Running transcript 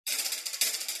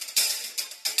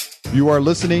You are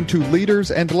listening to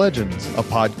Leaders and Legends, a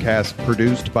podcast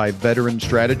produced by Veteran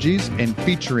Strategies and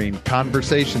featuring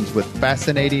conversations with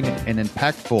fascinating and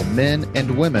impactful men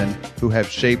and women who have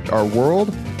shaped our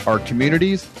world, our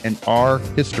communities, and our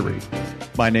history.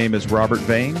 My name is Robert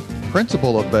Vane,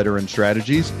 Principal of Veteran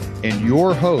Strategies, and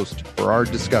your host for our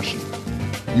discussion.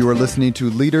 You are listening to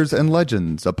Leaders and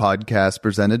Legends, a podcast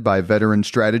presented by Veteran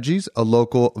Strategies, a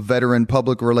local veteran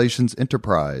public relations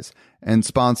enterprise, and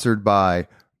sponsored by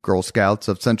Girl Scouts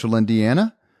of Central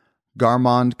Indiana,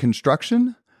 Garmond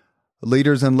Construction,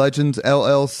 Leaders and Legends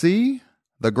LLC,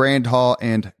 the Grand Hall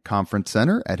and Conference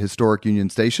Center at Historic Union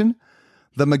Station,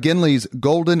 the McGinley's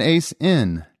Golden Ace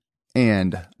Inn,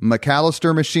 and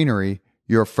McAllister Machinery,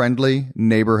 your friendly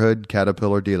neighborhood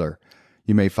Caterpillar dealer.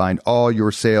 You may find all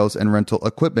your sales and rental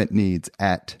equipment needs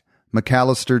at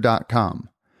McAllister.com.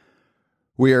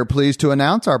 We are pleased to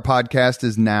announce our podcast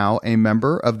is now a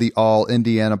member of the All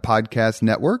Indiana Podcast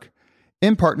Network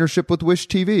in partnership with Wish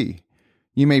TV.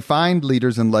 You may find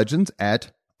Leaders and Legends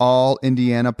at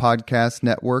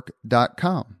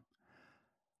allindianapodcastnetwork.com.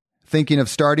 Thinking of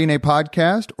starting a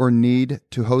podcast or need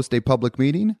to host a public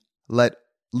meeting? Let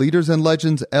Leaders and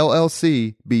Legends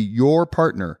LLC be your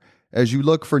partner as you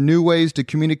look for new ways to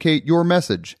communicate your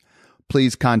message.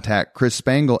 Please contact Chris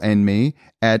Spangle and me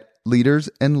at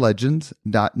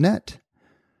leadersandlegends.net.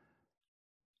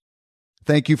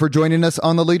 Thank you for joining us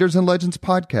on the Leaders and Legends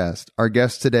podcast. Our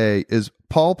guest today is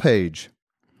Paul Page.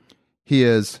 He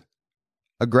is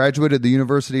a graduate of the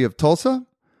University of Tulsa,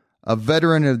 a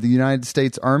veteran of the United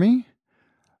States Army,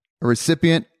 a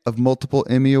recipient of multiple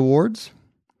Emmy Awards,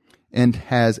 and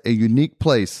has a unique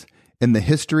place in the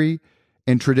history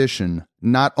and tradition,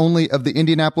 not only of the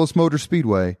Indianapolis Motor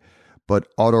Speedway, but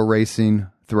auto racing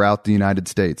throughout the United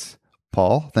States.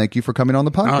 Paul, thank you for coming on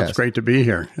the podcast. Oh, it's great to be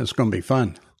here. It's going to be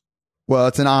fun. Well,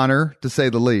 it's an honor, to say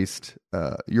the least.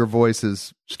 Your voice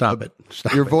is... Stop it.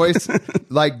 Your voice,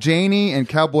 like Janie and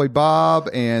Cowboy Bob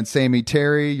and Sammy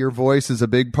Terry, your voice is a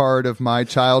big part of my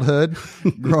childhood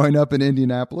growing up in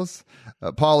Indianapolis.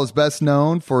 Paul is best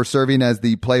known for serving as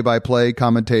the play-by-play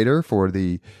commentator for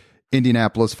the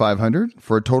Indianapolis 500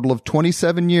 for a total of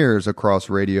 27 years across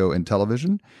radio and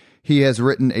television. He has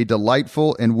written a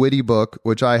delightful and witty book,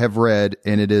 which I have read,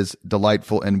 and it is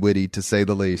delightful and witty, to say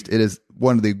the least. It is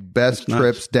one of the best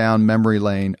trips down memory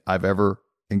lane I've ever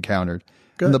encountered.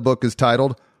 Good. And the book is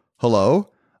titled, Hello,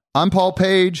 I'm Paul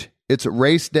Page. It's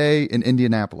race day in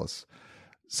Indianapolis.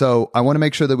 So I want to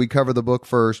make sure that we cover the book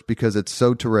first because it's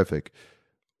so terrific.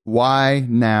 Why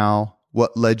now?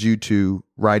 What led you to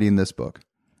writing this book?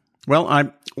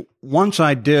 Well, once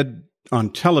I did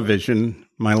on television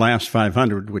my last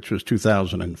 500, which was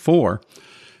 2004,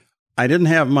 I didn't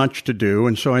have much to do,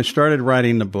 and so I started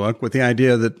writing the book with the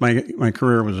idea that my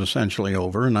career was essentially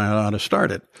over and I ought to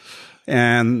start it.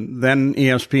 And then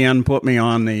ESPN put me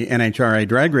on the NHRA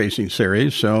drag racing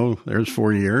series, so there's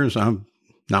 4 years. I'm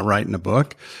not writing a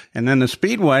book. And then the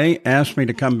Speedway asked me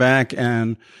to come back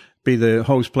and be the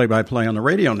host play-by-play on the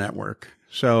radio network.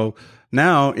 So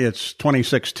now it's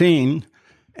 2016,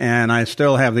 and I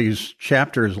still have these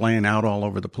chapters laying out all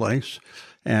over the place.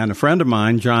 And a friend of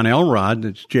mine, John Elrod,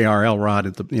 it's J.R. Elrod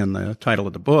in the title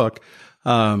of the book,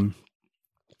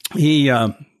 he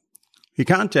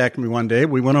contacted me one day.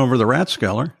 We went over the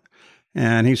Rathskeller,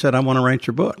 and he said, I want to write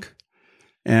your book.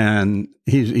 And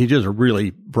he's just a really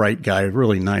bright guy, a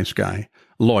really nice guy,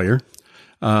 lawyer.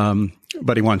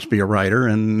 But he wants to be a writer,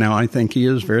 and now I think he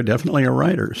is very definitely a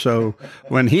writer. So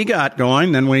when he got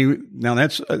going,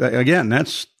 that's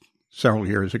several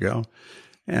years ago.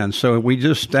 And so we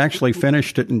just actually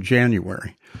finished it in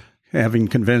January, having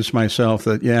convinced myself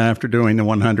that, after doing the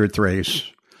 100th race,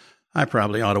 I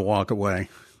probably ought to walk away.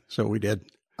 So we did.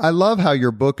 I love how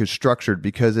your book is structured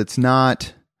because it's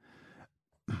not,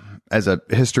 as a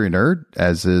history nerd,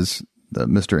 as is the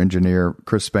Mr. Engineer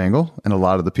Chris Spangle and a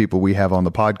lot of the people we have on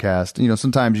the podcast.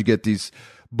 Sometimes you get these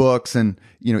books and,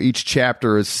 each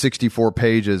chapter is 64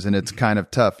 pages and it's kind of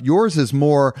tough. Yours is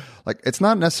more like, it's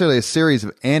not necessarily a series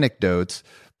of anecdotes,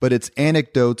 but it's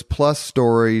anecdotes plus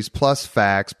stories, plus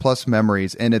facts, plus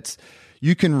memories. And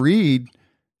you can read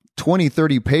 20,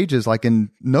 30 pages like in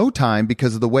no time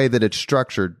because of the way that it's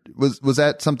structured. Was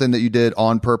that something that you did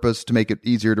on purpose to make it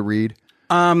easier to read?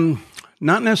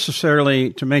 Not necessarily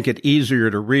to make it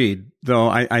easier to read, though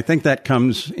I think that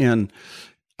comes in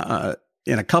a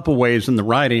couple ways in the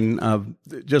writing of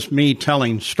just me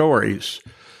telling stories.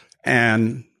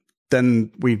 And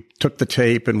then we took the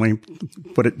tape and we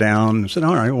put it down and said,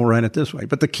 all right, we'll write it this way.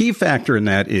 But the key factor in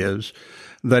that is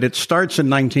that it starts in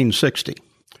 1960,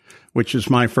 which is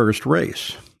my first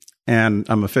race. And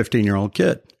I'm a 15-year-old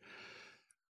kid.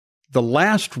 The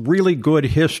last really good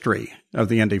history of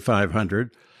the Indy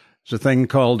 500 is a thing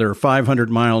called There Are 500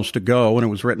 Miles to Go, and it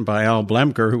was written by Al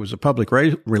Blemker, who was a public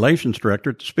relations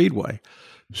director at the Speedway.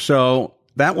 So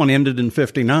that one ended in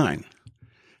 59.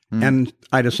 And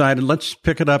I decided, let's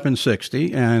pick it up in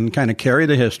 60 and kind of carry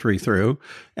the history through,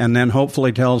 and then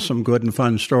hopefully tell some good and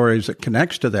fun stories that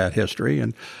connects to that history,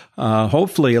 and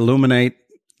hopefully illuminate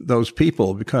those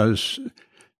people, because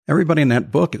everybody in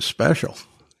that book is special.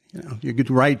 You know, you could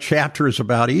write chapters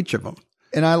about each of them.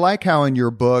 And I like how in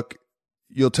your book,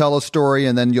 you'll tell a story,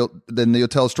 and then you'll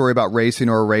tell a story about racing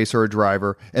or a race or a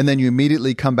driver, and then you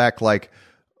immediately come back like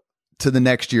to the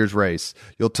next year's race.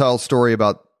 You'll tell a story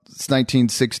about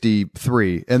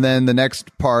 1963, and then the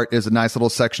next part is a nice little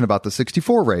section about the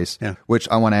 64 race, which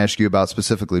I want to ask you about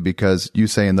specifically, because you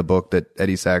say in the book that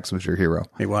Eddie Sachs was your hero.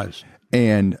 He was.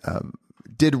 And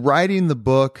did writing the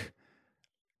book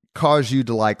cause you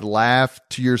to like laugh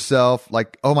to yourself,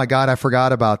 like, oh my God, I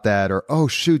forgot about that, or oh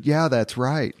shoot, yeah, that's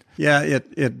right? Yeah,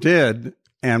 it did.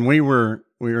 And we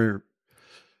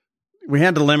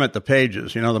had to limit the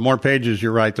pages. You know, the more pages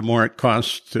you write, the more it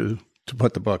costs to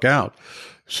put the book out.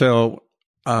 So,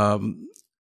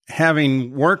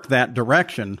 having worked that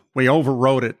direction, we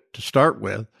overwrote it to start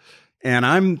with. And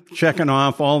I'm checking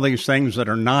off all these things that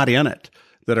are not in it,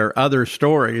 that are other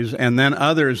stories, and then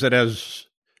others that as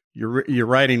you're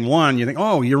writing one, you think,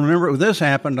 oh, you remember this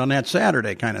happened on that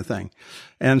Saturday kind of thing.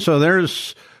 And so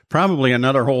there's probably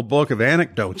another whole book of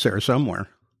anecdotes there somewhere.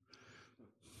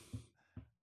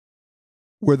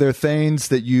 Were there things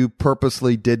that you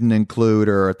purposely didn't include,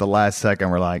 or at the last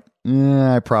second were like,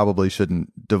 I probably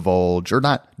shouldn't divulge, or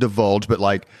not divulge, but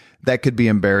like that could be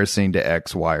embarrassing to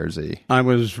X, Y, or Z? I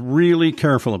was really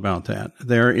careful about that.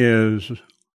 There is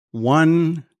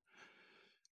one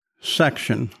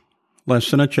section,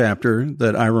 less than a chapter,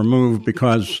 that I removed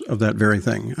because of that very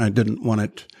thing. I didn't want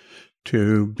it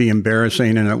to be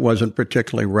embarrassing, and it wasn't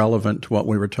particularly relevant to what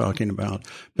we were talking about.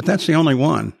 But that's the only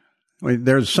one.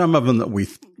 There's some of them that we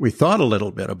thought a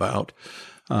little bit about,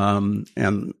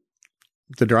 and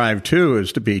the drive too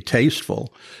is to be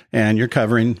tasteful, and you're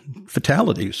covering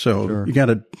fatalities, so you got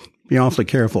to be awfully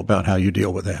careful about how you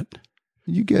deal with that.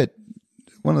 You get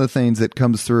one of the things that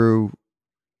comes through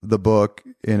the book,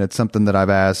 and it's something that I've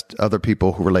asked other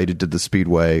people who related to the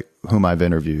Speedway whom I've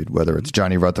interviewed, whether it's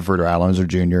Johnny Rutherford or Al Unser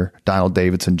Jr., Donald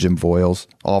Davidson, Jim Voiles,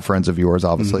 all friends of yours,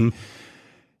 obviously.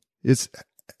 It's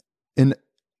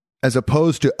as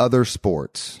opposed to other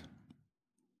sports,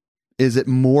 is it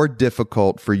more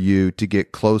difficult for you to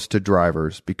get close to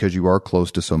drivers because you are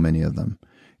close to so many of them,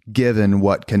 given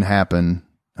what can happen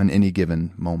on any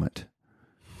given moment?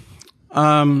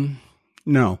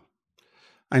 No.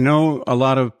 I know a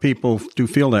lot of people do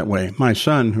feel that way. My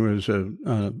son, who is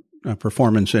a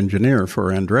performance engineer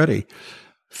for Andretti,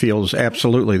 feels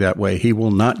absolutely that way. He will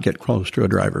not get close to a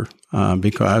driver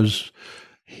because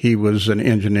he was an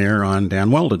engineer on Dan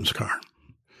Weldon's car.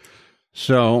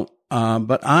 So,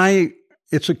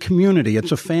 it's a community,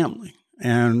 it's a family.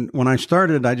 And when I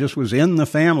started, I just was in the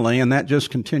family, and that just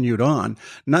continued on.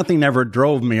 Nothing ever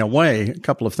drove me away. A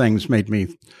couple of things made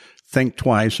me think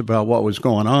twice about what was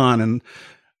going on. And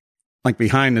like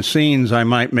behind the scenes, I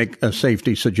might make a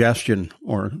safety suggestion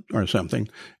or something.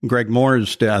 Greg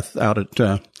Moore's death out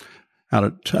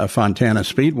at Fontana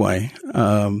Speedway,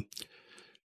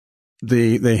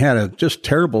 they had a just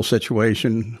terrible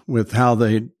situation with how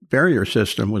the barrier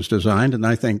system was designed, and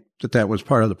I think that was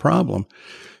part of the problem.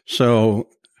 So,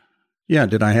 yeah,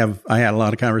 I had a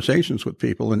lot of conversations with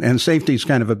people, and safety is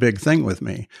kind of a big thing with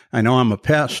me. I know I'm a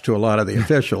pest to a lot of the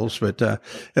officials, but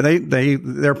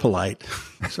they're polite,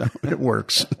 so it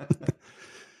works.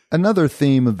 Another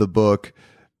theme of the book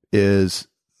is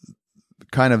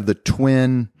kind of the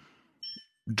twin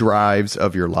drives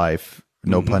of your life,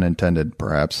 no pun intended,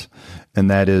 perhaps, and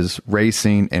that is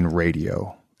racing and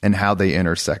radio and how they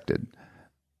intersected.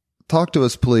 Talk to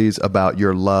us, please, about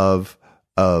your love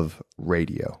of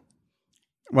radio.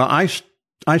 Well,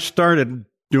 I started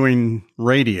doing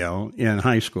radio in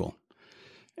high school.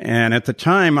 And at the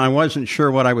time, I wasn't sure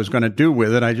what I was going to do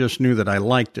with it. I just knew that I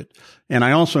liked it. And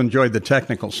I also enjoyed the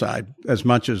technical side as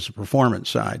much as the performance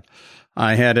side.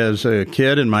 I had, as a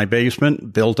kid in my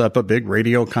basement, built up a big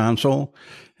radio console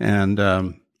and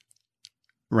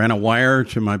ran a wire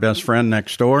to my best friend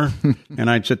next door. And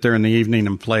I'd sit there in the evening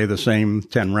and play the same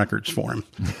 10 records for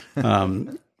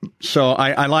him. So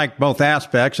I like both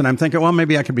aspects, and I'm thinking, well,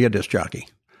 maybe I could be a disc jockey.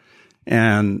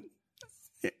 And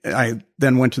I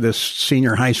then went to this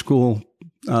senior high school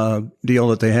deal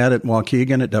that they had at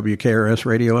Waukegan at WKRS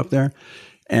Radio up there.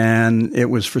 And it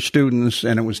was for students,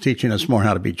 and it was teaching us more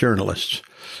how to be journalists.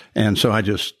 And so I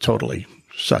just totally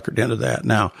suckered into that.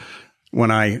 Now,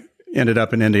 when I ended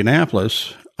up in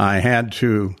Indianapolis, I had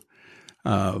to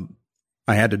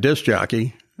disc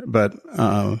jockey, but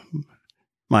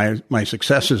my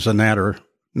successes in that are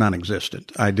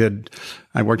non-existent. I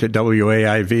worked at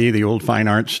WAIV, the old fine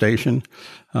arts station,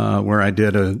 where I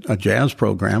did a jazz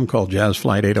program called Jazz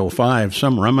Flight 805.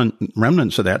 Some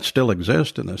remnants of that still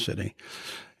exist in the city.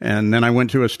 And then I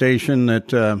went to a station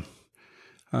that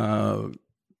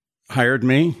hired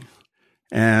me,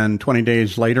 and 20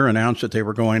 days later announced that they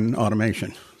were going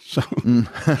automation. So,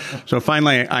 so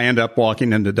finally I end up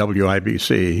walking into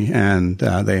WIBC, and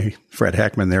Fred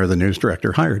Heckman, there, the news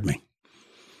director, hired me.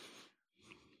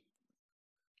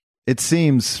 It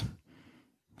seems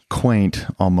quaint,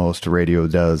 almost, radio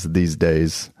does these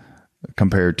days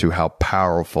compared to how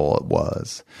powerful it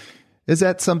was. Is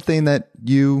that something that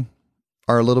you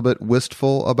are a little bit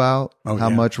wistful about, how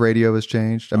much radio has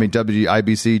changed? I mean,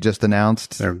 WIBC just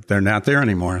announced they're not there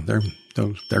anymore. They're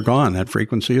gone. That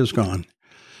frequency is gone.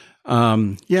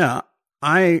 I'm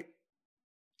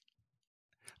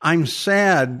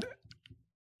sad,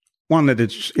 one, that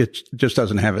it just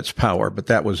doesn't have its power, but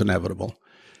that was inevitable.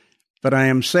 But I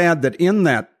am sad that in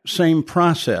that same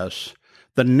process,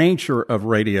 the nature of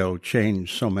radio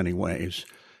changed so many ways.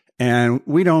 And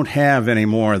we don't have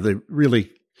anymore the really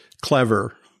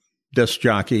clever disc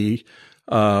jockey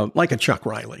like a Chuck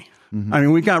Riley. Mm-hmm. I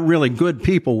mean, we got really good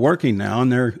people working now,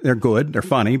 and they're good, they're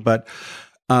funny, but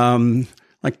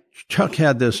like Chuck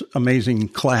had this amazing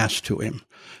class to him.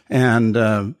 And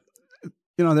there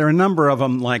are a number of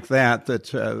them like that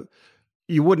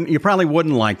you probably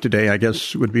wouldn't like today, I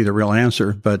guess would be the real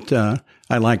answer, but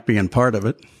I like being part of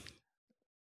it.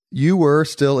 You were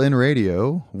still in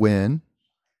radio when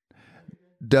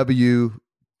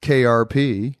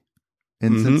WKRP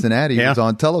in Cincinnati was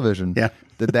on television. Yeah.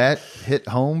 Did that hit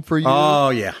home for you? Oh,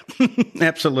 yeah.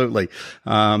 Absolutely.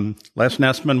 Les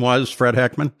Nessman was Fred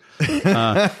Heckman.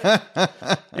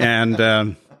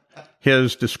 And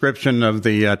his description of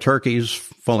the turkeys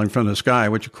falling from the sky,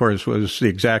 which, of course, was the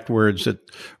exact words that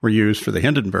were used for the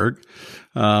Hindenburg,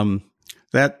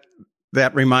 that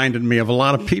reminded me of a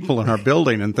lot of people in our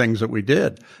building and things that we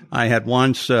did. I had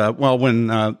once,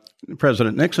 when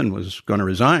President Nixon was going to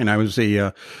resign, I was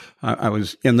in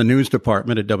the news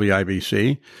department at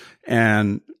WIBC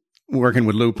and working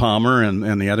with Lou Palmer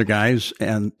and the other guys.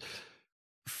 And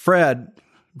Fred,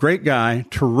 great guy,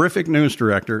 terrific news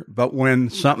director, but when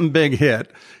something big hit,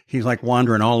 he's like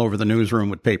wandering all over the newsroom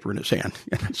with paper in his hand.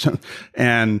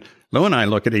 And Lou and I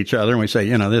look at each other and we say,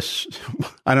 this,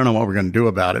 I don't know what we're going to do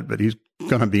about it, but he's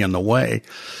going to be in the way.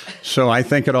 So I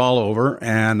think it all over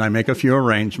and I make a few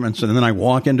arrangements, and then I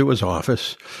walk into his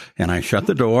office and I shut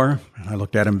the door and I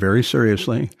looked at him very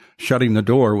seriously. Shutting the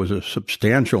door was a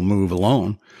substantial move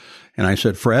alone. And I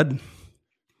said, Fred,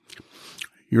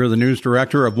 you're the news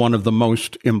director of one of the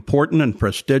most important and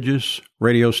prestigious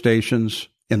radio stations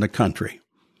in the country.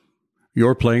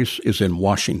 Your place is in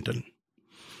Washington.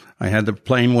 I had the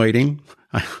plane waiting.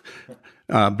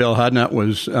 Bill Hudnut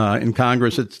was in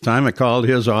Congress at the time. I called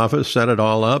his office, set it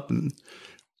all up, and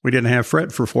we didn't have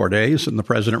Fred for 4 days, and the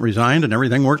president resigned, and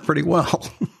everything worked pretty well.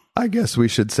 I guess we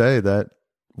should say that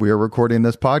we are recording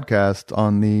this podcast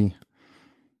on the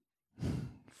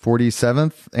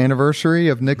 47th anniversary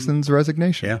of Nixon's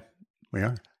resignation. Yeah, we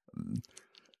are.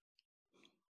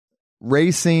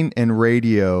 Racing and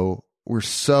radio were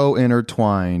so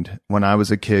intertwined when I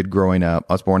was a kid growing up.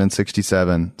 I was born in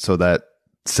 1967, so that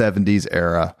 70s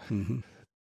era. Mm-hmm.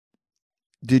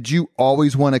 Did you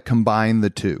always want to combine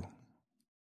the two?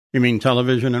 You mean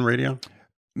television and radio?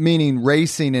 Meaning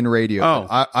racing and radio. Oh.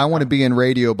 I want to be in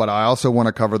radio, but I also want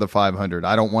to cover the 500.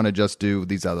 I don't want to just do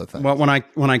these other things. Well,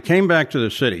 when I came back to the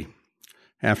city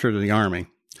after the Army,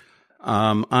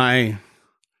 I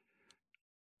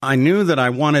knew that I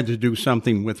wanted to do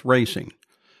something with racing,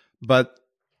 but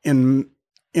in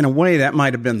a way that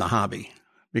might have been the hobby,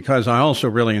 because I also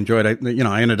really enjoyed it.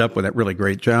 I ended up with that really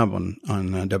great job on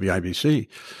WIBC,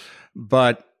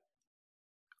 but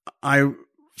I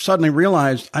suddenly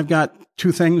realized I've got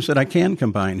two things that I can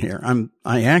combine here.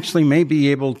 I actually may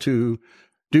be able to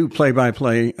do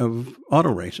play-by-play of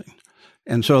auto racing.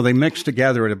 And so they mixed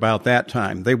together at about that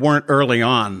time. They weren't early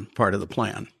on part of the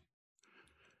plan.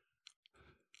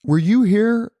 Were you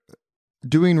here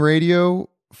doing radio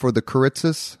for the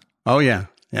Kuritzis? Oh, yeah.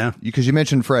 Yeah. Because you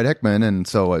mentioned Fred Heckman, and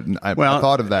so I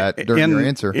thought of that during your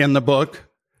answer. In the book,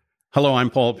 Hello, I'm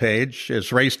Paul Page.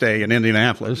 It's race day in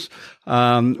Indianapolis.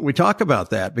 We talk about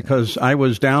that because I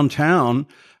was downtown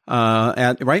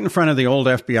right in front of the old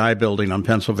FBI building on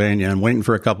Pennsylvania and waiting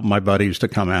for a couple of my buddies to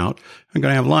come out. I'm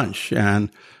going to have lunch. And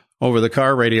over the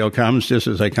car radio comes just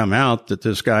as they come out that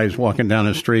this guy's walking down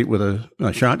the street with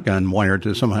a shotgun wired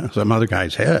to some other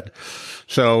guy's head.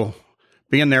 So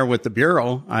being there with the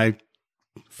Bureau, I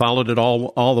followed it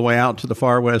all the way out to the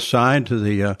far west side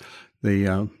to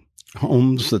the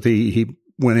homes that he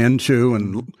went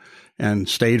into and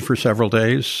stayed for several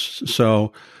days.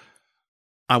 So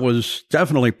I was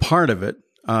definitely part of it.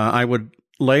 I would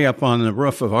lay up on the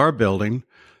roof of our building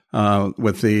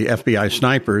with the FBI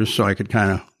snipers so I could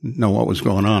kind of know what was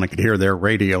going on. I could hear their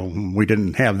radio. We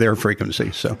didn't have their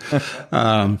frequency. So,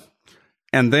 and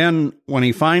then when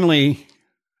he finally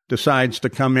decides to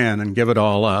come in and give it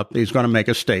all up, he's going to make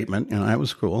a statement. And that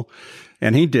was cool.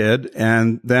 And he did.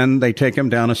 And then they take him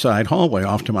down a side hallway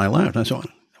off to my left. I said,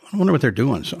 I wonder what they're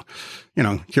doing. So,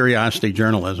 curiosity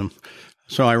journalism.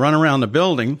 So I run around the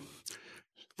building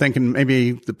thinking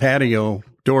maybe the patio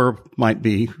door might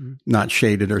be not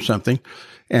shaded or something.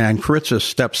 And Karitsa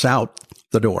steps out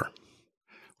the door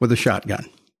with a shotgun.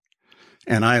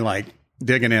 And I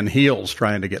digging in heels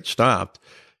trying to get stopped.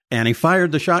 And he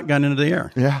fired the shotgun into the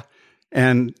air. Yeah.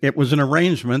 And it was an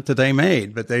arrangement that they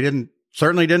made, but they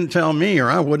certainly didn't tell me or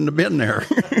I wouldn't have been there.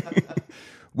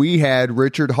 We had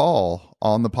Richard Hall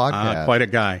on the podcast. Quite a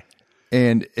guy.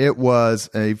 And it was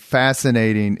a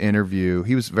fascinating interview.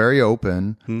 He was very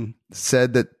open,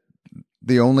 said that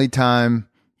the only time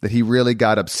that he really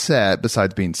got upset,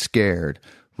 besides being scared,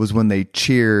 was when they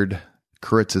cheered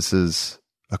Karitsas'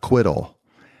 acquittal.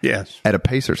 Yes. At a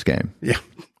Pacers game. Yeah.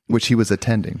 Which he was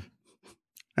attending.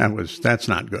 That's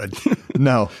not good.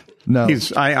 No.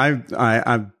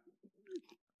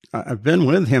 I've been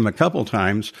with him a couple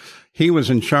times. He was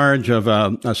in charge of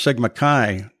a Sigma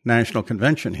Chi national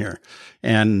convention here.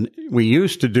 And we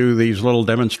used to do these little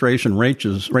demonstration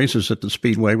races at the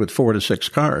Speedway with 4 to 6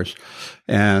 cars.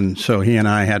 And so he and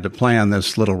I had to plan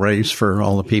this little race for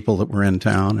all the people that were in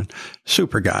town. And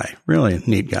super guy, really a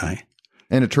neat guy.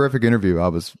 And a terrific interview.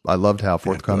 I loved how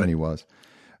forthcoming he was.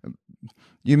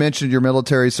 You mentioned your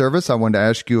military service. I wanted to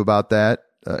ask you about that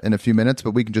in a few minutes,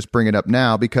 but we can just bring it up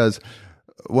now because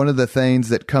one of the things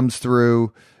that comes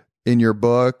through in your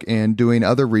book and doing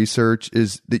other research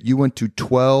is that you went to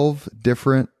 12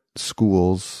 different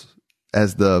schools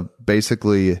as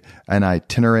basically an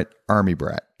itinerant Army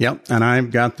brat. Yep. And I've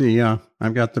got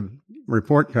the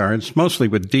report cards, mostly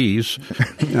with D's,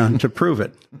 to prove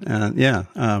it.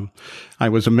 I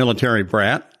was a military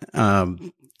brat.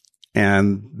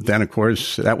 And then, of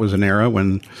course, that was an era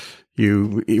when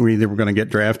you either were going to get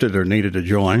drafted or needed to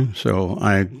join. So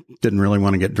I didn't really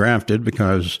want to get drafted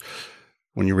because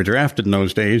when you were drafted in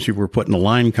those days, you were put in a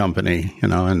line company,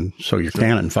 and so you're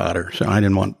cannon fodder. So I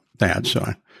didn't want that.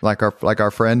 So like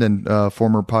our friend and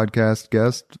former podcast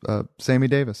guest, Sammy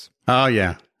Davis. Oh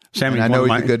yeah, Sammy. I know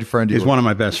he's a good friend. He's one of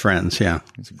my best friends. Yeah,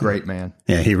 he's a great man.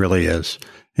 Yeah, he really is.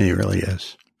 He really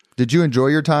is. Did you enjoy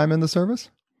your time in the service?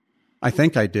 I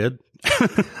think I did.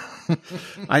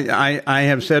 I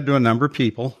have said to a number of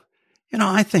people,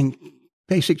 I think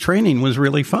basic training was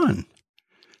really fun.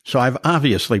 So I've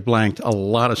obviously blanked a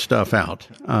lot of stuff out.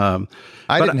 I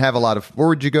didn't have a lot of. Where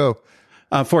would you go?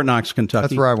 Fort Knox, Kentucky.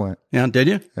 That's where I went. Yeah, did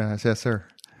you? Yes, sir.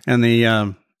 And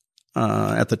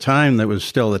at the time, that was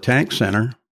still the tank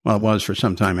center. Well, it was for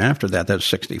some time after that.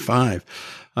 That's 1965.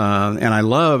 And I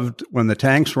loved when the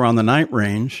tanks were on the night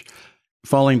range,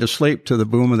 falling to sleep to the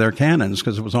boom of their cannons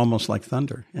because it was almost like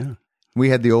thunder. Yeah. We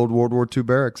had the old World War II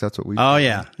barracks. That's what we did. Oh,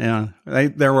 yeah. Yeah.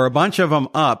 There were a bunch of them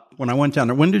up when I went down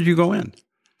there. When did you go in?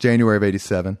 January of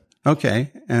 1987.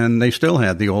 Okay. And they still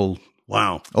had the old,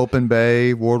 wow. Open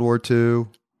Bay, World War II.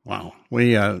 Wow.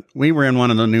 We were in one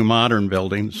of the new modern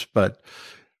buildings, but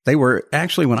they were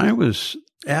actually, when I was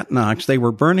at Knox, they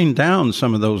were burning down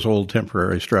some of those old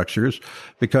temporary structures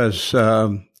because,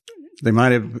 they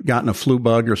might have gotten a flu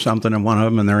bug or something in one of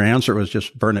them, and their answer was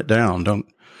just burn it down. Don't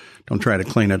try to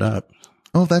clean it up.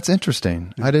 Oh, that's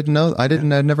interesting. I didn't know. I'd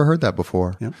never heard that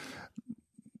before. Yeah.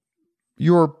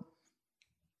 Your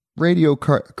radio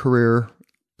career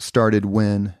started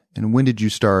when, and when did you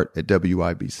start at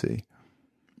WIBC?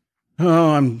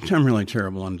 Oh, I'm really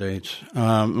terrible on dates.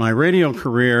 My radio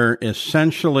career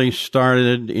essentially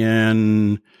started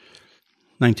in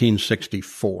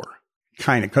 1964,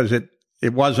 kind of, because it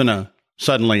wasn't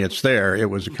suddenly it's there. It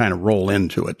was a kind of roll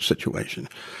into it situation.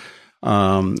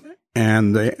 And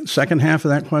the second half of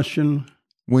that question.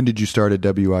 When did you start at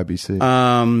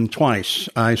WIBC? Twice.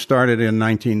 I started in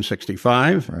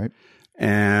 1965. Right.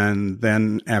 And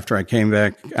then after I came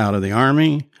back out of the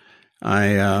Army,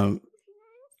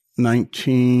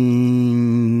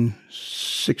 1970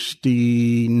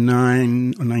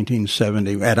 1969,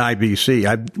 1970 at IBC.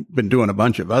 I've been doing a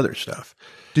bunch of other stuff.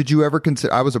 Did you ever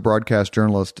consider? I was a broadcast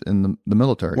journalist in the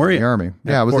military, Were you? In the Army.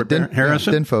 Yeah, I was at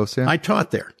Harrison? Dinfos. Yeah, I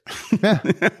taught there. Yeah.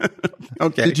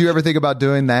 Okay. Did you ever think about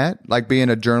doing that, like being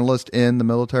a journalist in the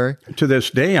military? To this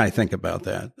day, I think about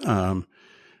that.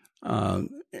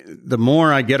 The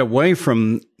more I get away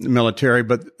from the military,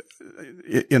 but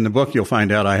in the book, you'll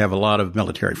find out I have a lot of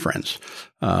military friends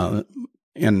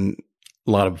and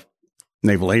a lot of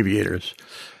naval aviators.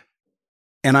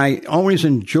 And I always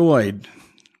enjoyed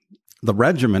the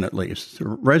regiment, at least. The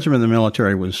regiment in the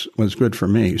military was good for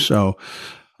me. So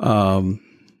there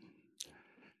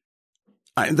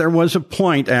was a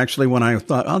point, actually, when I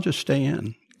thought, I'll just stay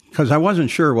in, because I wasn't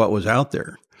sure what was out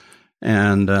there.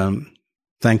 And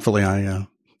thankfully, I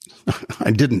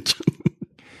didn't.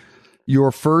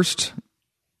 Your first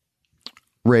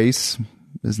race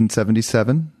is in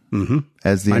 77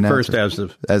 as the announcer. First as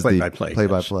the play-by-play.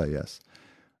 Play-by-play, yes.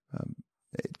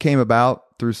 It came about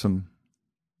through some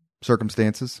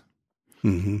circumstances,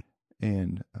 and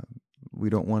we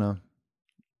don't want to.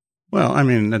 Well, I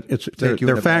mean,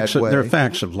 they're facts. They're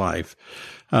facts of life.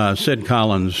 Sid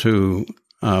Collins, who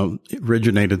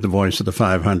originated the voice of the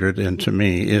 500, and to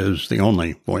me is the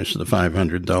only voice of the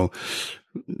 500, though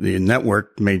the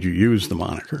network made you use the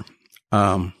moniker.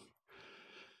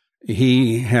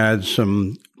 He had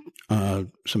some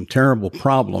terrible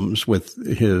problems with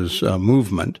his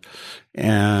movement,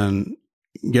 and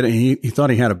he thought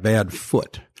he had a bad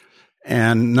foot.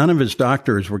 And none of his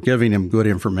doctors were giving him good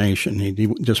information. He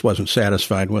just wasn't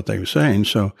satisfied with what they were saying.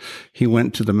 So he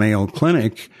went to the Mayo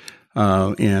Clinic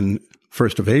in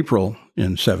 1st of April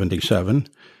in 77,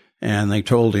 and they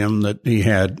told him that he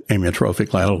had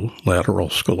amyotrophic lateral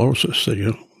sclerosis,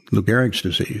 Lou Gehrig's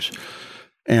disease.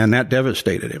 And that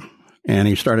devastated him. And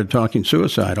he started talking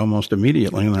suicide almost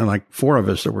immediately. And there were like 4 of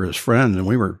us that were his friends, and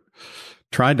we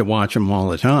tried to watch him all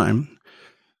the time.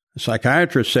 The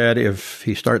psychiatrist said if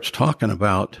he starts talking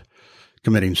about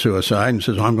committing suicide and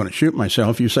says, I'm going to shoot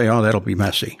myself, you say, oh, that'll be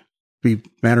messy. Be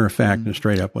matter of fact and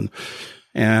straight up.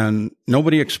 And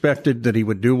nobody expected that he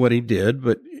would do what he did,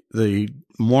 but the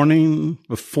morning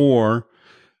before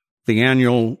the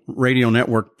annual radio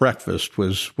network breakfast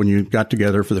was when you got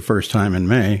together for the first time in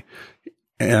May,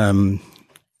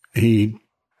 he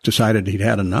decided he'd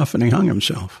had enough and he hung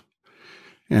himself.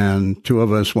 And 2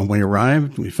 of us, when we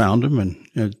arrived, we found him,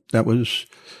 and that was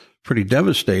pretty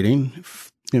devastating.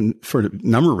 And for a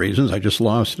number of reasons, I just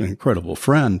lost an incredible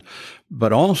friend.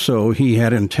 But also, he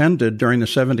had intended during the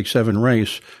 77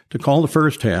 race to call the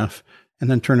first half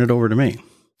and then turn it over to me.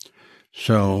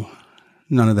 So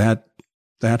none of that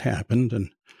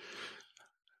happened.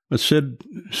 But Sid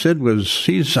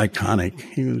he's iconic.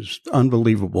 He was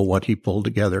unbelievable what he pulled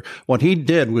together. What he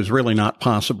did was really not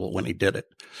possible when he did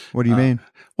it. What do you mean?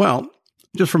 Well,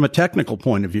 just from a technical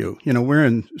point of view,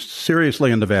 we're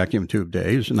seriously in the vacuum tube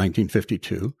days in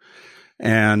 1952,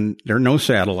 and there are no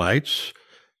satellites.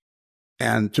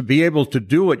 And to be able to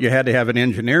do it, you had to have an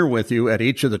engineer with you at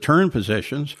each of the turn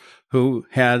positions who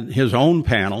had his own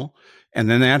panel, and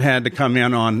then that had to come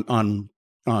in on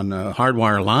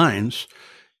hardwire lines.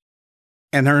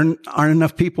 And there aren't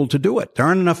enough people to do it. There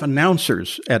aren't enough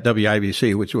announcers at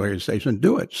WIBC, which radio station, to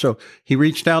do it. So he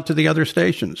reached out to the other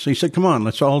stations. He said, come on,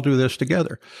 let's all do this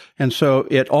together. And so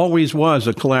it always was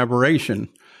a collaboration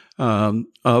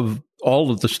of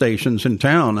all of the stations in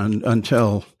town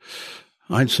until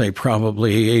I'd say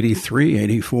probably 83,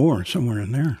 84, somewhere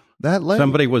in there. That late.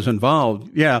 Somebody was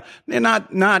involved. Yeah. And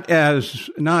not as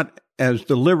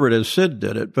deliberate as Sid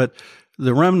did it, but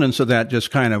the remnants of that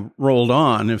just kind of rolled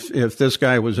on. If this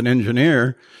guy was an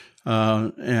engineer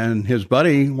and his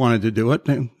buddy wanted to do it,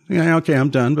 then, yeah, okay, I'm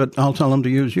done, but I'll tell him to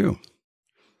use you.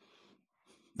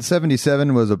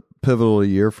 77 was a pivotal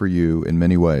year for you in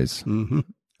many ways. Mm-hmm.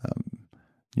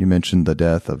 You mentioned the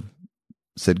death of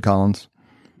Sid Collins.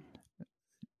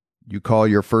 You call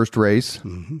your first race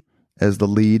as the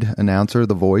lead announcer,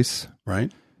 the voice.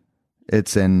 Right.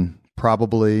 It's in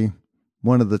probably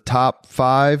one of the top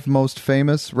 5 most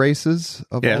famous races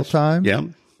of all time. Yeah.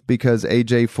 Because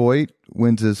A.J. Foyt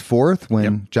wins his 4th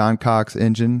when John Cox's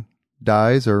engine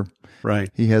dies or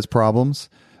he has problems.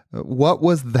 What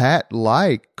was that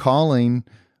like, calling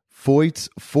Foyt's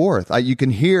 4th? You can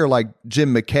hear like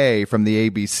Jim McKay from the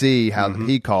ABC, how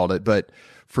he called it. But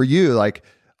for you, like,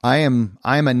 I am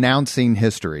announcing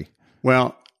history.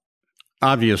 Well,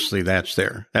 obviously that's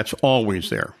there. That's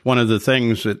always there. One of the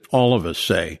things that all of us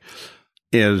say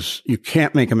is you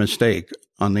can't make a mistake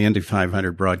on the Indy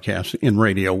 500 broadcast in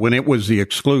radio when it was the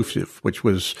exclusive, which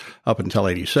was up until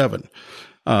 87.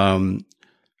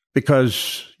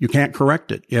 because you can't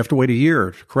correct it. You have to wait a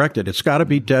year to correct it. It's got to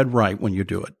be dead right when you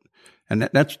do it. And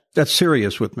that's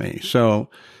serious with me. So,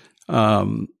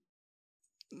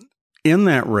 in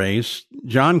that race,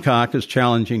 John Cock is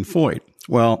challenging Foyt.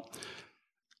 Well,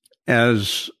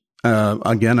 as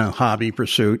again, a hobby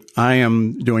pursuit, I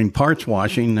am doing parts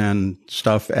washing and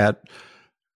stuff at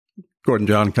Gordon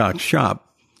John Cock's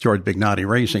shop, George Bignotti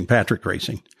Racing, Patrick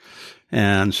Racing.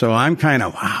 And so I'm kind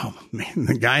of, wow, man,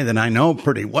 the guy that I know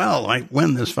pretty well might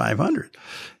win this 500.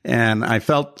 And I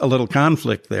felt a little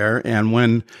conflict there. And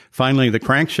when finally the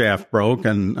crankshaft broke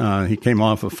and he came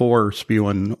off of 4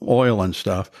 spewing oil and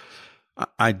stuff,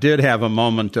 I did have a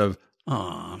moment of,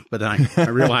 but I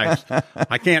realized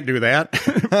I can't do that.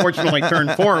 Fortunately, Turn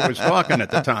 4 was talking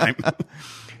at the time.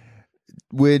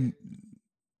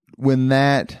 When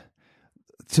that,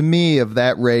 to me, of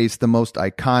that race, the most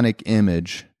iconic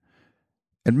image,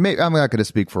 and maybe, I'm not going to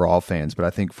speak for all fans, but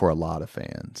I think for a lot of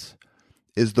fans,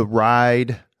 is the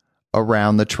ride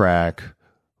around the track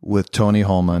with Tony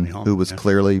Holman, who was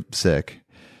clearly sick,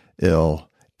 ill,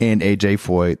 and AJ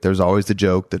Foyt. There's always the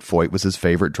joke that Foyt was his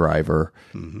favorite driver.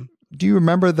 Mm-hmm. Do you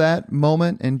remember that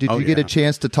moment? And did you get a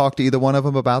chance to talk to either one of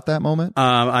them about that moment?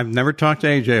 I've never talked to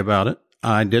AJ about it.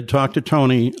 I did talk to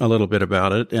Tony a little bit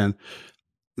about it, and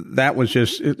that was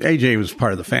just, AJ was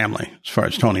part of the family as far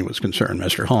as Tony was concerned,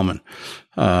 Mr. Holman.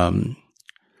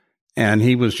 And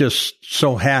he was just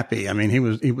so happy. I mean, he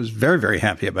was very, very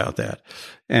happy about that.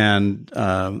 And,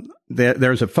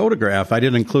 there's a photograph. I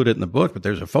didn't include it in the book, but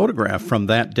there's a photograph from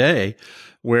that day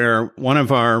where one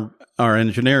of our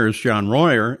engineers, John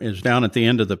Royer, is down at the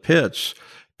end of the pits.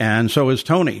 And so is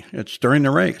Tony. It's during the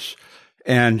race.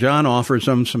 And John offers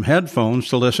him some headphones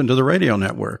to listen to the radio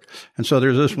network. And so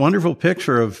there's this wonderful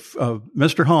picture of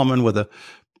Mr. Holman with a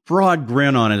broad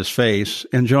grin on his face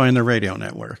enjoying the radio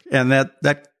network. And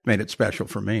that made it special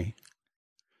for me.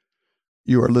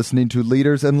 You are listening to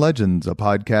Leaders and Legends, a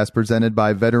podcast presented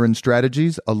by Veteran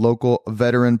Strategies, a local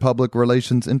veteran public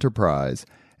relations enterprise,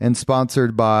 and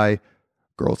sponsored by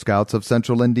Girl Scouts of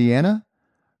Central Indiana,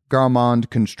 Garmond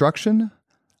Construction,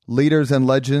 Leaders and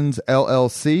Legends,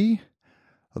 LLC,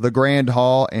 the Grand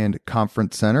Hall and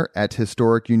Conference Center at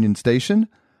Historic Union Station,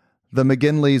 the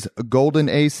McGinley's Golden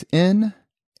Ace Inn,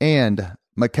 and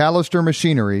McAllister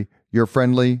Machinery, your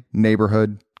friendly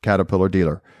neighborhood Caterpillar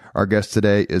dealer. Our guest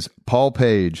today is Paul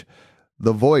Page,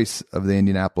 the voice of the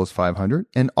Indianapolis 500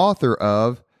 and author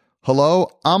of Hello,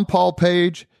 I'm Paul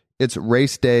Page. It's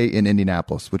race day in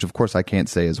Indianapolis, which of course I can't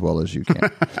say as well as you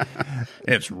can.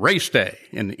 It's race day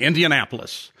in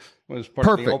Indianapolis. Was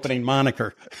part of the opening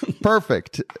moniker.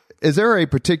 Perfect. Is there a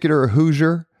particular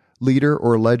Hoosier leader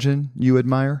or legend you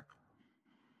admire?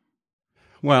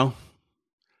 Well,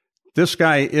 this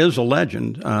guy is a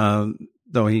legend,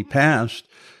 though he passed.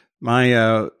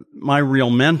 My real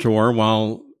mentor,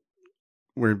 while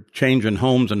we're changing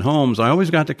homes and homes, I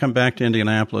always got to come back to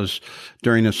Indianapolis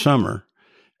during the summer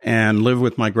and live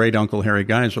with my great uncle Harry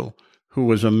Geisel, who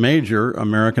was a major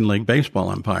American League Baseball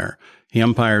umpire. He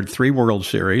umpired 3 World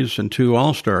Series and 2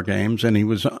 All-Star games, and he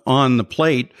was on the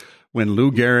plate when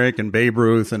Lou Gehrig and Babe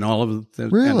Ruth and all of the...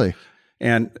 Really?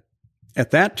 And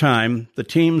at that time, the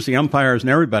teams, the umpires, and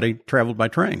everybody traveled by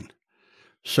train.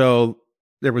 So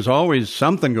there was always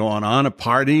something going on, a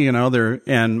party, and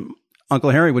Uncle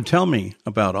Harry would tell me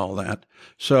about all that.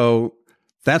 So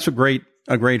that's a great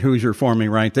Hoosier for me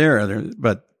right there.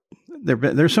 But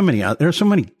there's so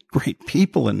many great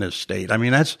people in this state. I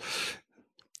mean, ask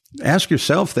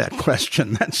yourself that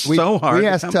question. That's so hard. We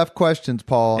ask tough questions,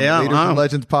 Paul. Yeah, Leaders and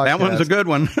Legends podcast. That one's a good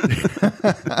one.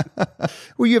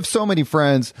 Well, you have so many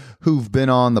friends who've been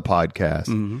on the podcast.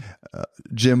 Mm-hmm.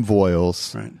 Jim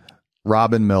Voiles, right.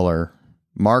 Robin Miller,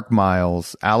 Mark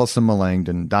Miles, Allison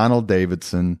Millangton, Donald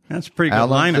Davidson. That's a pretty good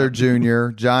Alan lineup.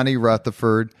 Jr., Johnny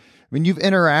Rutherford. I mean, you've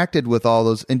interacted with all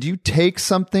those. And do you take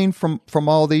something from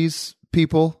all these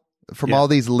people, from all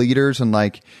these leaders and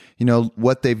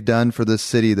what they've done for this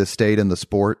city, the state, and the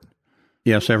sport?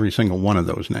 Yes, every single one of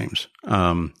those names.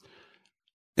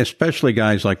 Especially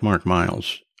guys like Mark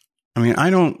Miles. I mean, I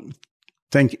don't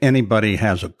think anybody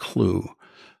has a clue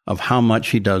of how much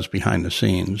he does behind the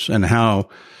scenes and how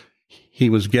he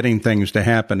was getting things to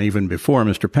happen even before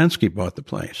Mr. Penske bought the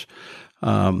place.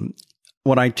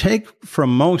 What I take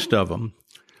from most of them,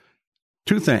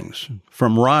 2 things.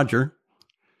 From Roger,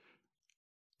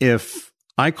 if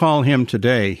I call him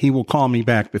today, he will call me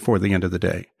back before the end of the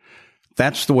day.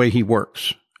 That's the way he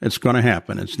works. It's going to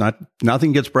happen. It's not,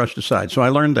 nothing gets brushed aside. So I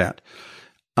learned that.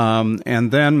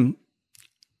 And then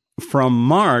from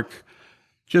Mark,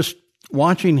 just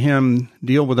watching him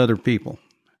deal with other people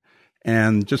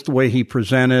and just the way he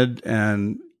presented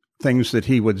and things that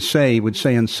he would say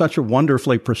in such a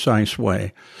wonderfully precise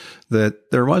way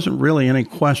that there wasn't really any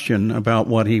question about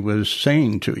what he was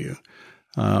saying to you.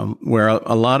 Where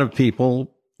a lot of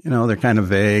people, they're kind of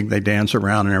vague, they dance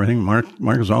around and everything.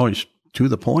 Mark is always to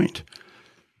the point.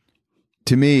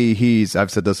 To me,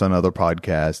 I've said this on other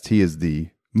podcasts, he is the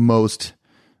most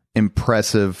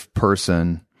impressive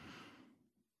person,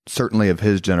 certainly of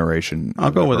his generation.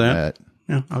 I'll go with that.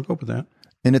 Yeah, I'll go with that.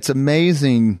 And it's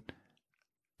amazing,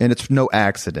 and it's no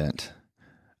accident.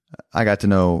 I got to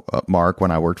know Mark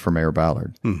when I worked for Mayor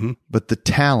Ballard. Mm-hmm. But the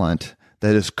talent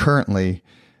that is currently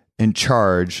in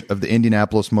charge of the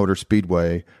Indianapolis Motor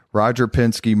Speedway, Roger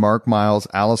Penske, Mark Miles,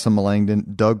 Allison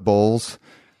Melangton, Doug Bowles,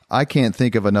 I can't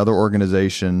think of another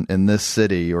organization in this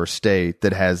city or state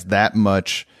that has that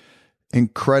much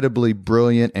incredibly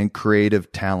brilliant and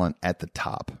creative talent at the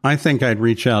top. I think I'd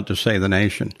reach out to say the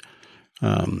nation,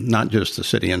 not just the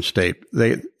city and state.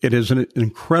 It is an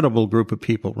incredible group of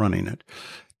people running it.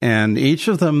 And each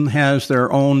of them has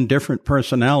their own different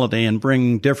personality and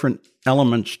bring different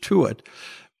elements to it.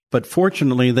 But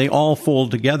fortunately, they all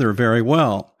fold together very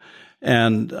well.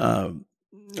 And,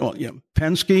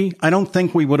 Penske, I don't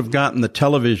think we would have gotten the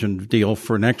television deal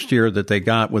for next year that they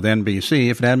got with NBC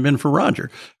if it hadn't been for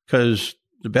Roger, because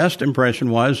the best impression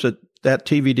was that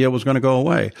TV deal was going to go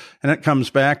away. And it comes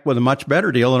back with a much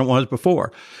better deal than it was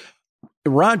before.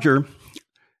 Roger,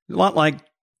 a lot like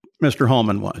Mr.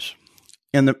 Holman was.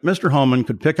 And Mr. Holman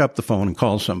could pick up the phone and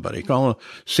call somebody, call a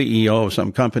CEO of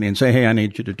some company and say, hey, I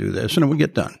need you to do this, and it would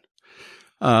get done.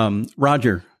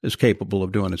 Roger is capable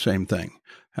of doing the same thing.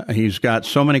 He's got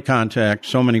so many contacts,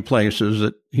 so many places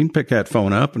that he can pick that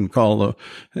phone up and call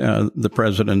the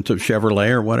president of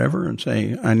Chevrolet or whatever and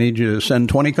say, I need you to send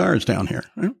 20 cars down here.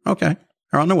 Okay,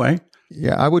 they're on the way.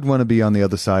 Yeah, I would want to be on the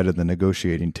other side of the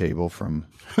negotiating table from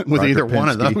with Roger either Penske. One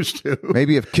of those two.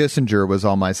 Maybe if Kissinger was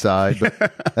on my side, but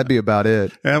that'd be about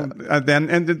it.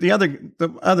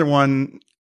 The other one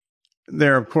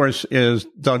there, of course, is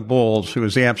Doug Bowles, who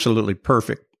is the absolutely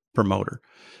perfect promoter.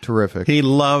 Terrific. He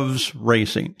loves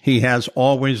racing. He has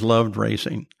always loved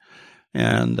racing.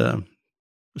 And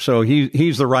so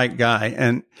he's the right guy.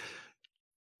 And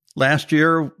last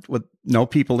year, with no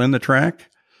people in the track,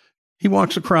 he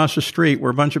walks across the street where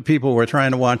a bunch of people were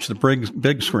trying to watch the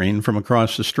big screen from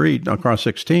across the street, across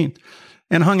 16th,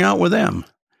 and hung out with them.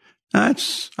 I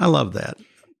love that.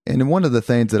 And one of the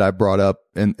things that I brought up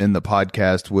in the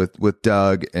podcast with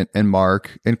Doug and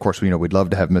Mark, and of course, we'd love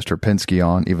to have Mr. Penske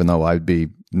on, even though I'd be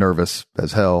nervous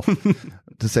as hell,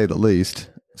 to say the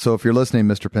least. So if you're listening,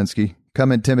 Mr. Penske,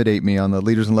 come intimidate me on the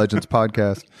Leaders and Legends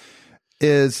podcast,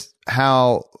 is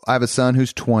how I have a son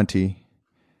who's 20.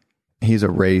 He's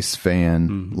a race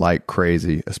fan like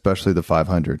crazy, especially the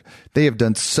 500. They have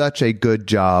done such a good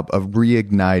job of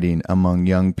reigniting among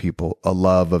young people a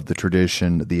love of the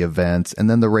tradition, the events, and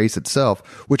then the race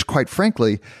itself, which quite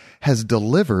frankly has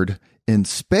delivered in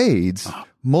spades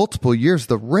multiple years.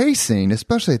 The racing,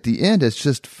 especially at the end, is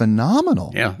just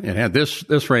phenomenal. Yeah, it had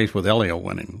this race with Elio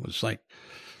winning was like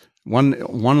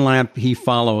one lap he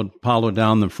followed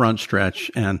down the front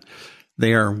stretch, and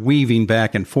they are weaving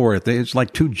back and forth. It's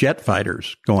like two jet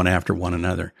fighters going after one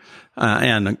another.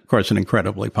 And of course, an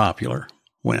incredibly popular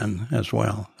win as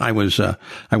well. I was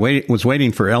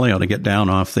waiting for Elio to get down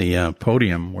off the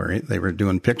podium where they were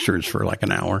doing pictures for like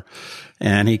an hour.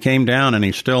 And he came down and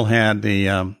he still had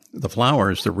the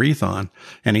flowers, the wreath on,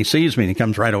 and he sees me and he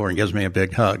comes right over and gives me a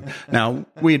big hug. Now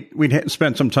we'd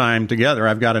spent some time together.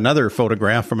 I've got another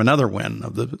photograph from another win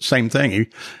of the same thing.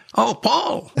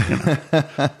 Paul,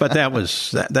 but that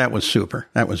was super.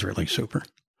 That was really super.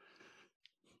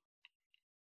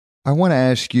 I want to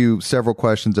ask you several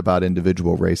questions about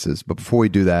individual races, but before we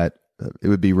do that, it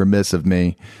would be remiss of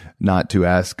me not to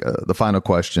ask the final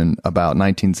question about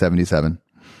 1977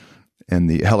 and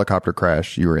the helicopter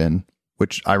crash you were in,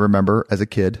 which I remember as a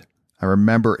kid. I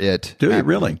remember it. Do you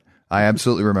really? I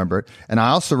absolutely remember it. And I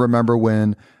also remember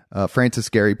when Francis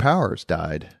Gary Powers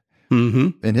died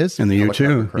in the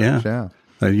U-2 crash. Yeah.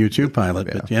 The U-2 pilot.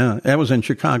 Yeah. But yeah, that was in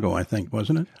Chicago, I think,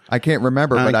 wasn't it? I can't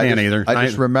remember, but I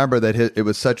just remember that it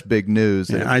was such big news.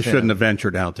 Yeah, I shouldn't have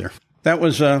ventured out there. That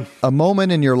was a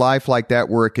moment in your life like that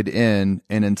where it could end,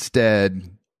 and instead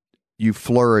you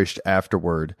flourished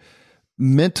afterward.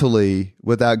 Mentally,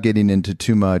 without getting into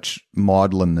too much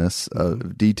maudlinness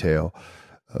of detail,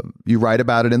 you write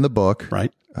about it in the book.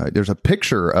 Right. There's a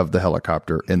picture of the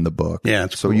helicopter in the book. Yeah,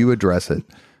 so cool. You address it.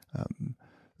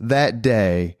 That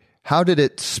day, how did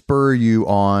it spur you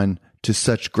on to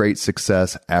such great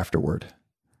success afterward?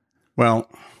 Well,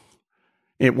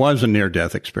 it was a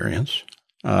near-death experience.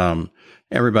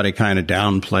 everybody kind of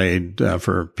downplayed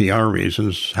for PR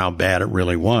reasons how bad it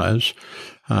really was.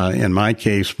 In my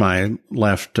case, my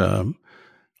left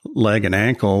leg and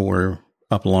ankle were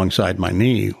up alongside my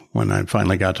knee when I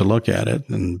finally got to look at it,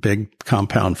 and big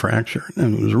compound fracture.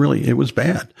 And it was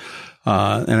bad.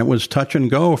 And it was touch and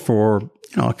go for,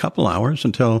 a couple hours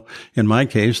until, in my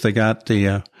case, they got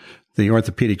the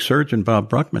orthopedic surgeon, Bob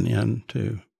Bruckman, in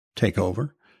to take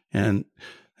over. And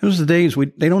it was the days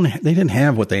they didn't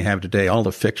have what they have today, all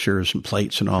the fixtures and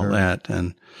plates and all that.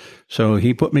 And so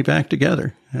he put me back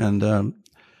together. And,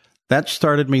 that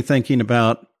started me thinking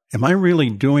about, am I really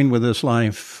doing with this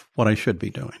life what I should be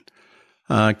doing?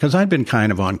 Cause I'd been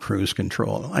kind of on cruise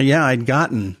control. I'd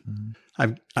gotten,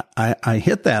 I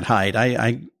hit that height.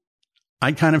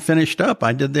 I kind of finished up.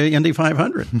 I did the Indy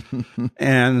 500.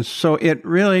 And so it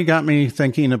really got me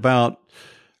thinking about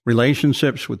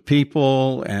relationships with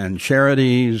people and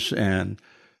charities and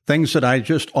things that I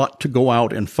just ought to go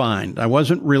out and find. I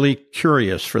wasn't really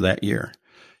curious for that year.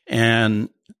 And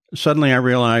suddenly I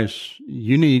realized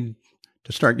you need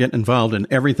to start getting involved in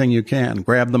everything you can,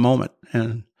 grab the moment.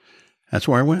 And that's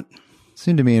where I went. It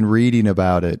seemed to me in reading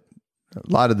about it, a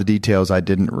lot of the details I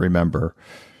didn't remember.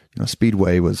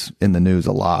 Speedway was in the news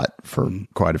a lot for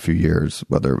quite a few years,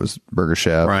 whether it was Burger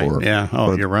Chef or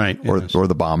you're right. Or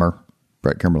the bomber,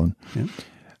 Brett Kimberlin. Yeah.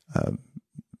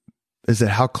 Is it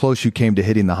how close you came to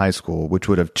hitting the high school, which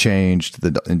would have changed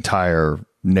the entire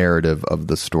narrative of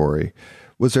the story?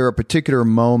 Was there a particular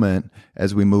moment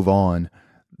as we move on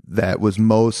that was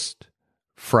most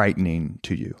frightening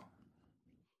to you?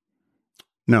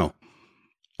 No.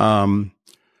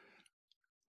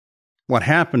 What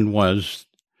happened was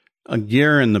a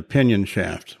gear in the pinion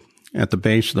shaft at the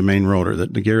base of the main rotor,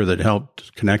 the gear that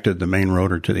connected the main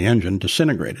rotor to the engine,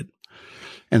 disintegrated.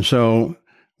 And so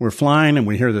we're flying and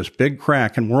we hear this big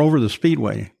crack, and we're over the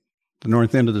speedway, the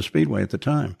north end of the speedway at the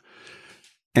time.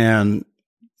 And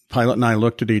pilot and I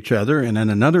looked at each other, and then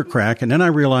another crack. And then I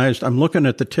realized I'm looking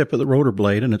at the tip of the rotor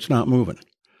blade and it's not moving.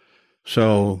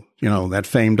 So, that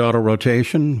famed auto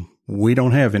rotation, we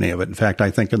don't have any of it. In fact,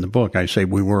 I think in the book, I say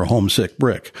we were a homesick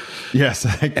brick. Yes,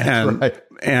 I think that's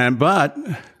right. But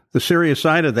the serious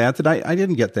side of that I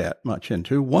didn't get that much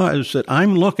into was that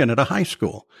I'm looking at a high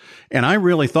school, and I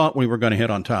really thought we were going to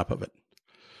hit on top of it.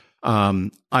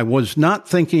 I was not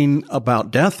thinking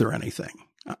about death or anything.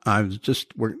 I was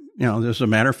just, this is a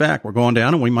matter of fact, we're going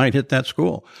down and we might hit that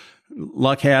school.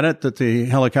 Luck had it that the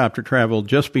helicopter traveled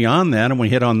just beyond that, and we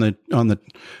hit on the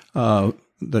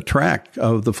track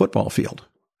of the football field.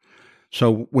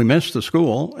 So we missed the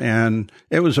school, and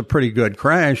it was a pretty good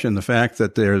crash in the fact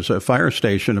that there's a fire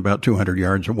station about 200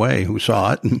 yards away who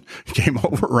saw it and came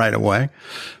over right away.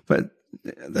 But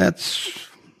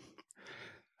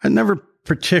I never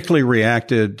particularly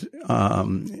reacted,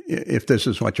 if this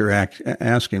is what you're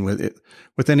asking,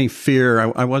 with any fear.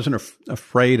 I wasn't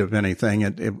afraid of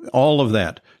anything. All of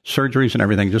that, surgeries and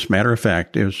everything, just matter of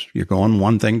fact, is you're going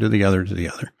one thing to the other.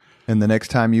 And the next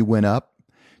time you went up,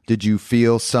 did you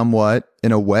feel somewhat,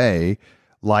 in a way,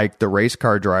 like the race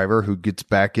car driver who gets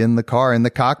back in the car, in the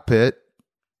cockpit,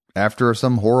 after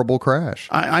some horrible crash?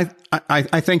 I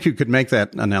think you could make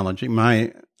that analogy.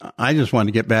 I just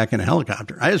wanted to get back in a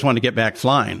helicopter. I just wanted to get back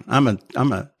flying. I'm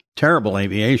a terrible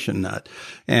aviation nut.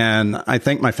 And I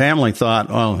think my family thought,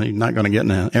 oh, he's not going to get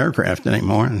in an aircraft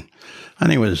anymore. And I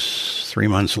think it was 3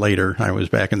 months later, I was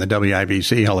back in the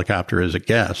WIBC helicopter as a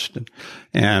guest.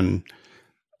 And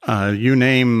you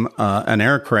name an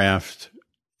aircraft,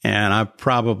 and I've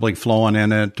probably flown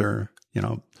in it, or,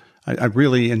 I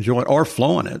really enjoy it, or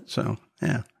flown it. So,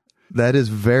 yeah. That is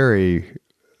very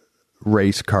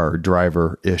race car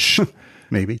driver-ish.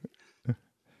 Maybe.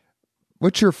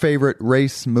 What's your favorite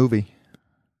race movie?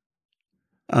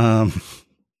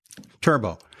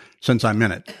 Turbo, since I'm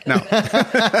in it. No.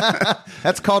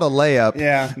 That's called a layup.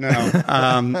 Yeah,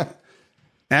 no.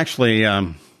 Actually,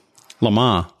 Le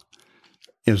Mans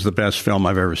is the best film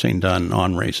I've ever seen done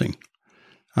on racing.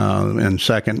 And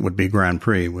second would be Grand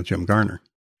Prix with Jim Garner.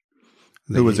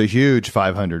 Who was a huge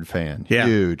 500 fan. Yeah.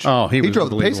 Huge. Oh, he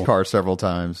drove the pace car several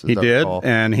times. He did,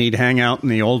 and he'd hang out in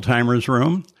the old timers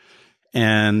room,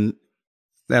 and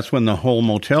that's when the whole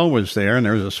motel was there, and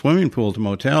there was a swimming pool at the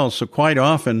motel. So quite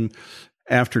often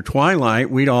after twilight,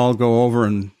 we'd all go over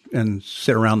and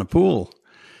sit around the pool,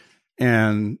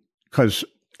 and because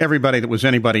everybody that was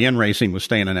anybody in racing was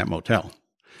staying in that motel,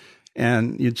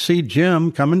 and you'd see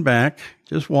Jim coming back,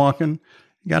 just walking.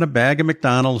 He got a bag of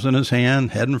McDonald's in his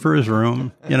hand, heading for his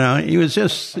room. He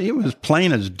was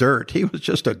plain as dirt. He was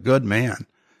just a good man.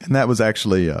 And that was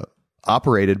actually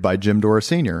operated by Jim Dora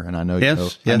Sr. And I know you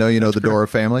know the correct. Dora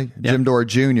family. Yeah. Jim Dora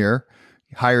Jr.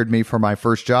 hired me for my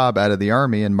first job out of the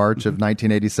Army in March of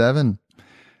 1987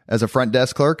 as a front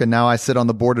desk clerk, and now I sit on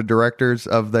the board of directors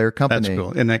of their company. That's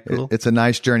cool. Isn't that cool? It's a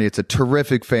nice journey. It's a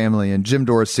terrific family, and Jim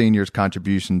Dora Sr.'s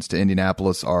contributions to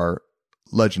Indianapolis are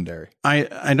legendary.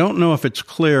 I don't know if it's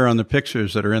clear on the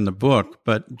pictures that are in the book,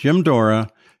 but Jim Dora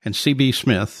and C.B.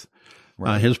 Smith,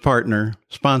 his partner,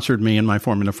 sponsored me in my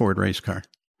Formula Ford race car.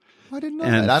 I didn't know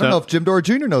that. I don't know if Jim Dora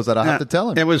Jr. knows that. I'll have to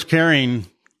tell him. It was carrying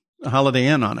a Holiday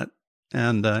Inn on it.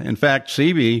 And in fact,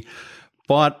 CB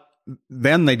bought,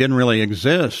 then they didn't really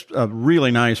exist, a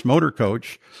really nice motor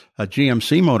coach, a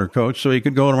GMC motor coach, so he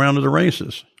could go around to the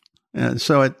races. And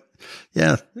so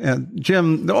and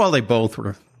Jim, they both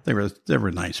were, they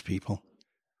were nice people.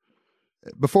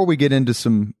 Before we get into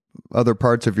some other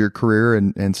parts of your career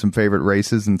and some favorite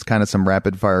races and kind of some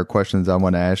rapid fire questions I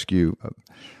want to ask you,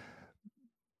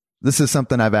 this is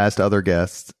something I've asked other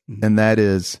guests, and that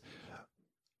is,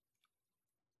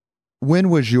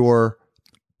 when was your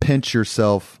pinch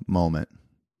yourself moment?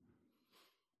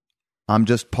 I'm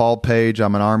just Paul Page.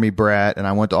 I'm an Army brat, and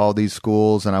I went to all these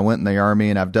schools, and I went in the Army,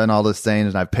 and I've done all this things,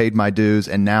 and I've paid my dues,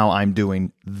 and now I'm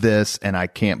doing this, and I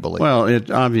can't believe it. Well,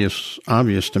 it's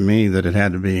obvious to me that it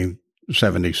had to be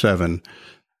 77,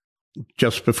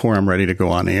 just before I'm ready to go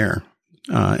on air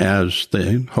as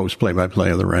the host play-by-play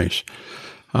of the race.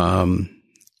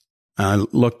 I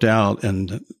looked out,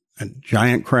 and a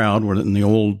giant crowd were in the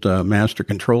old master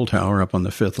control tower up on the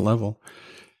 5th level.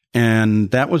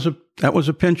 And that was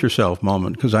a pinch yourself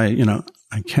moment, because I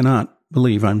cannot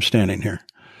believe I'm standing here.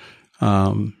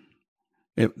 All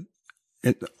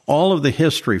of the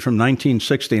history from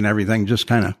 1960 and everything just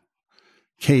kind of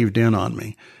caved in on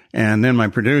me. And then my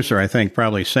producer, I think,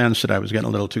 probably sensed that I was getting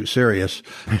a little too serious.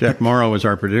 Jack Morrow was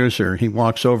our producer. He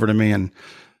walks over to me, and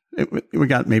we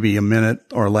got maybe a minute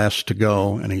or less to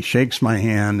go, and he shakes my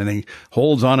hand, and he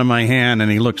holds onto my hand, and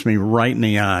he looks me right in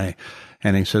the eye,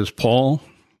 and he says, "Paul,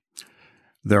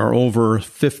 there are over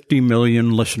 50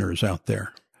 million listeners out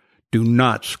there. Do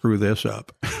not screw this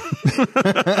up."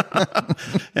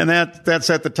 And that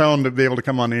set the tone to be able to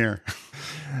come on the air.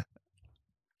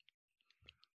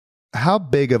 How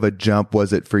big of a jump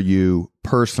was it for you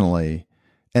personally,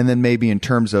 and then maybe in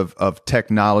terms of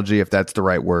technology, if that's the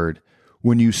right word,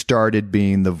 when you started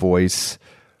being the voice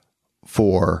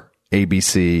for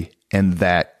ABC and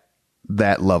that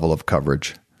level of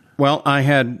coverage? Well,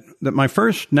 my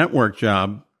first network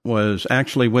job was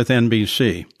actually with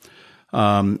NBC.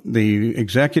 The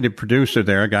executive producer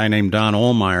there, a guy named Don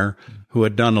Ohlmeyer, who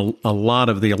had done a lot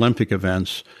of the Olympic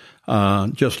events,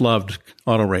 just loved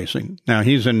auto racing. Now,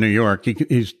 he's in New York.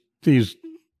 He's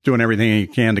doing everything he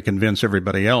can to convince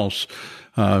everybody else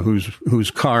whose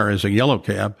car is a yellow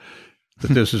cab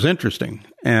that this is interesting.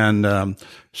 And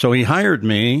so he hired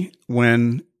me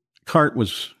when kart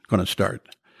was going to start.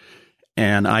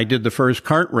 And I did the first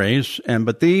kart race,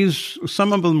 but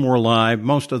some of them were live,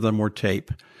 most of them were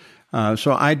tape.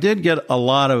 So I did get a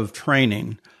lot of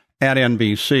training at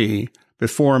NBC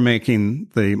before making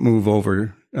the move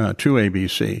over to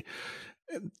ABC.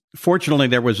 Fortunately,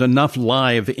 there was enough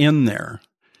live in there,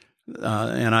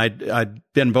 and I'd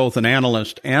been both an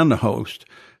analyst and a host,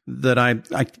 that I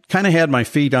kind of had my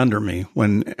feet under me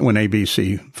when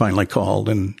ABC finally called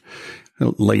in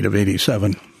late of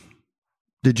 87.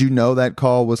 Did you know that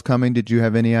call was coming? Did you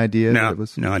have any idea? No,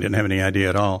 I didn't have any idea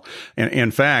at all. And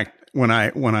in fact, when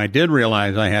I did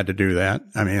realize I had to do that,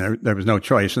 I mean, there was no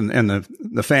choice. And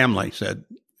the family said,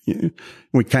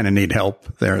 we kind of need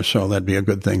help there, so that'd be a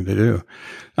good thing to do.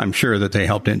 I'm sure that they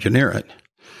helped engineer it.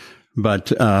 But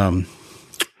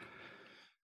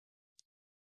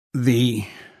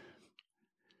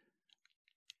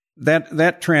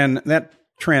that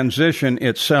transition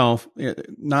itself,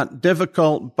 not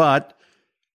difficult, but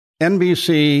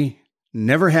NBC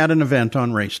never had an event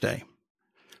on race day.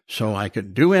 So I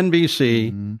could do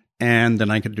NBC and then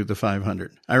I could do the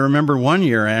 500. I remember one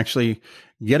year actually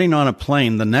getting on a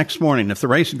plane the next morning. If the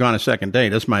race had gone a second day,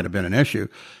 this might have been an issue,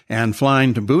 and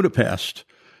flying to Budapest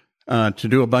to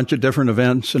do a bunch of different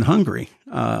events in Hungary.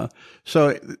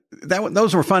 So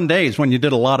those were fun days when you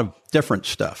did a lot of different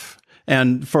stuff.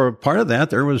 And for part of that,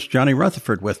 there was Johnny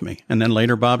Rutherford with me, and then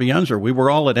later Bobby Unser. We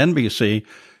were all at NBC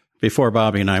before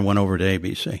Bobby and I went over to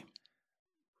ABC.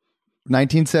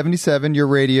 1977, your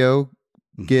radio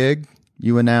gig,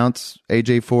 you announce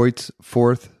A.J. Foyt's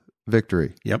fourth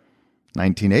victory. Yep.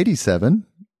 1987,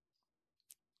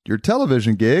 your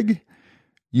television gig,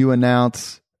 you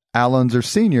announce Al Unser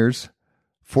Sr.'s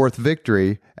fourth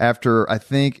victory after, I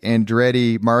think,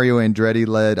 Mario Andretti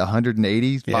led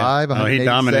 185, 187. He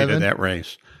dominated that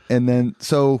race. And then,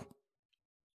 so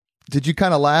Did you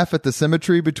kind of laugh at the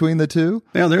symmetry between the two?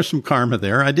 Yeah, there's some karma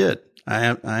there. I did.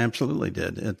 I absolutely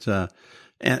did. It's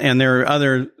and there are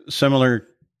other similar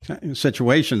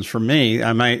situations for me.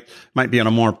 I might be on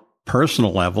a more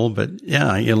personal level, but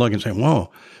yeah, you look and say,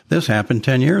 "Whoa, this happened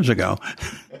 10 years ago,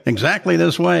 exactly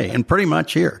this way, and pretty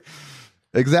much here."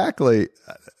 Exactly.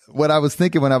 What I was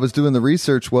thinking when I was doing the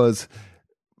research was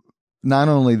not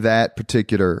only that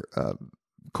particular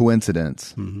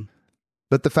coincidence,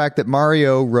 but the fact that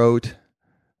Mario wrote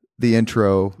the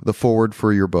intro, the foreword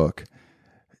for your book.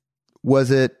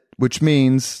 Was it, which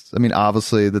means, I mean,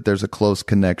 obviously that there's a close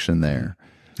connection there.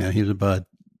 Yeah, he's a bud.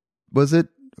 Was it?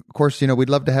 Of course, we'd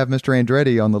love to have Mr.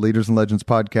 Andretti on the Leaders and Legends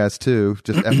podcast too,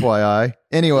 just FYI.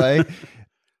 Anyway,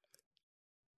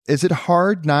 is it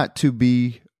hard not to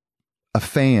be a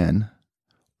fan,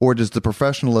 or does the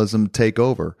professionalism take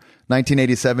over?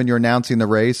 1987, you're announcing the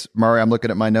race. Mario, I'm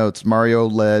looking at my notes. Mario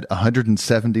led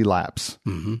 170 laps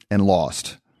and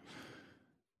lost.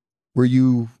 Were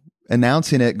you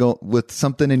announcing it with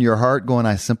something in your heart going,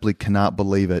 I simply cannot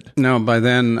believe it? No, by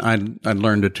then I'd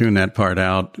learned to tune that part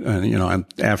out.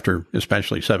 After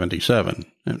especially 77,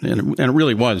 and it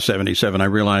really was 77. I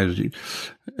realized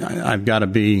I've got to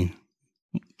be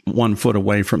 1 foot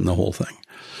away from the whole thing.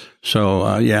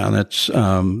 So, that's,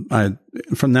 from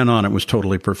then on, it was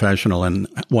totally professional in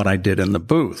what I did in the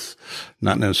booth,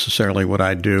 not necessarily what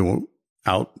I do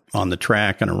out on the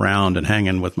track and around and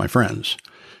hanging with my friends.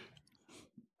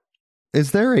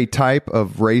 Is there a type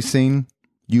of racing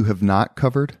you have not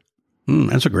covered?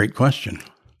 That's a great question.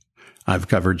 I've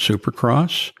covered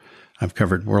Supercross. I've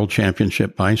covered World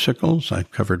Championship bicycles.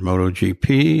 I've covered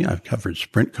MotoGP. I've covered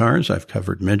sprint cars. I've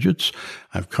covered midgets.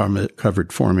 I've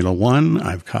covered Formula One.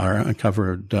 I've covered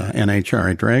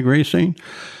NHRA drag racing.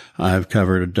 I've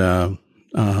covered the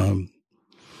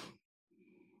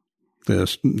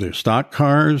stock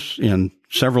cars in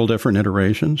several different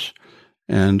iterations,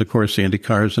 and of course the Indy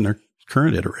cars in their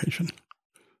current iteration.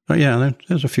 But yeah,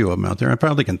 there's a few of them out there. I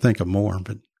probably can think of more,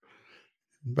 but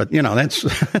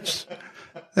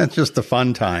that's just the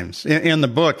fun times. In the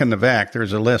book, in the back,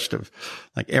 there's a list of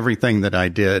like everything that I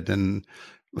did. And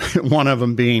one of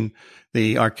them being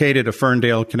the Arcata to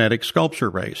Ferndale Kinetic Sculpture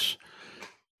Race,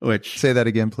 which... Say that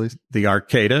again, please. The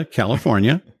Arcata,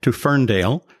 California to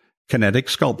Ferndale Kinetic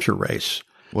Sculpture Race.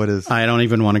 What is... I don't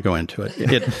even want to go into it.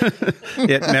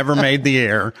 It never made the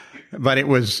air. But it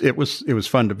was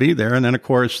fun to be there. And then, of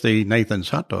course, the Nathan's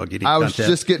hot dog eating contest. I was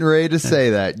just getting ready to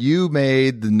say that. You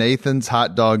made the Nathan's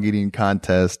hot dog eating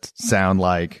contest sound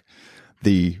like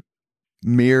the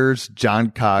Mears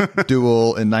John Cock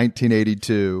duel in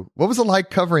 1982. What was it like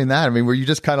covering that? I mean, were you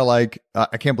just kind of like,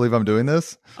 I can't believe I'm doing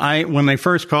this? When they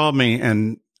first called me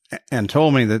and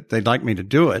told me that they'd like me to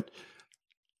do it,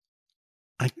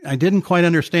 I didn't quite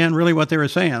understand really what they were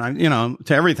saying. To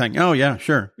everything. Oh yeah,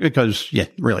 sure. Because you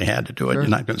really had to do it. Sure.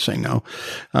 You're not going to say no.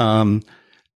 And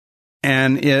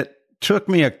it took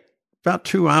me about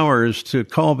 2 hours to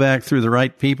call back through the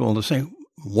right people to say,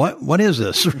 what is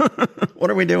this?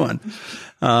 What are we doing?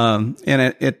 And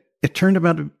it turned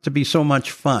out to be so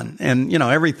much fun. And,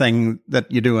 everything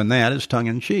that you do in that is tongue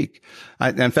in cheek.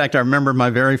 In fact, I remember my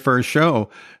very first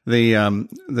show,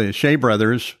 the Shea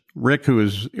brothers, Rick, who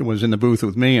was in the booth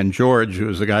with me, and George, who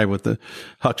was the guy with the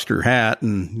huckster hat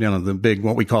and, the big,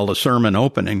 what we call a sermon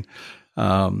opening.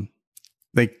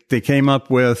 They came up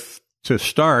with, to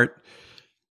start,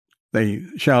 they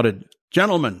shouted,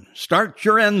 "Gentlemen, start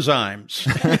your enzymes."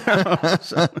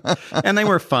 And they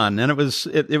were fun. And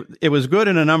it was good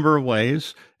in a number of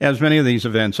ways, as many of these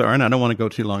events are. And I don't want to go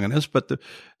too long on this, but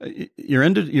you're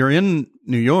in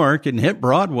New York and hit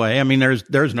Broadway. I mean,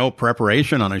 there's no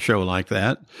preparation on a show like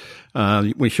that.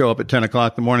 We show up at 10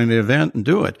 o'clock the morning of the event and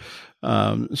do it.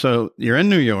 So you're in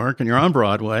New York and you're on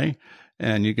Broadway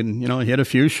and you can, hit a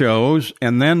few shows.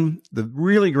 And then the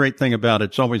really great thing about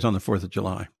it's always on the 4th of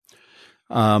July.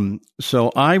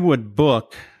 So I would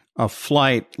book a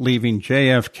flight leaving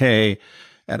JFK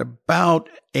at about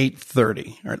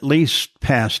 8:30, or at least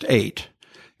past 8.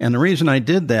 And the reason I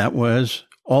did that was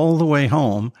all the way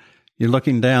home, you're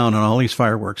looking down on all these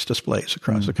fireworks displays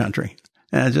across the country.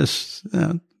 And those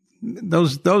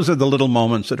are the little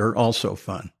moments that are also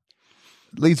fun.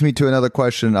 Leads me to another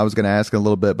question I was going to ask in a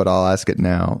little bit, but I'll ask it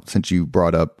now since you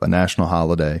brought up a national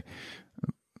holiday.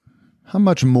 How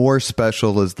much more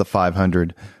special is the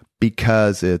 500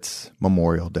 because it's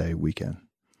Memorial Day weekend?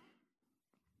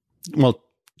 Well,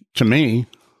 to me,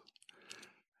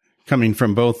 coming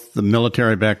from both the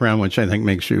military background, which I think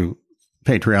makes you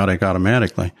patriotic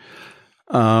automatically,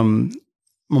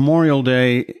 Memorial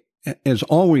Day is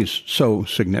always so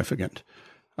significant.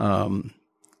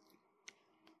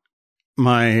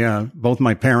 both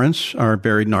my parents are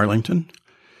buried in Arlington,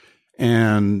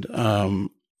 and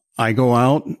I go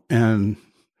out and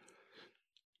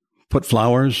put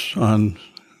flowers on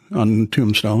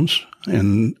tombstones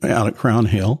out at Crown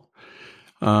Hill.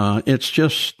 It's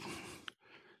just,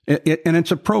 and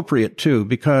it's appropriate too,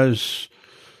 because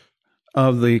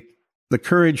of the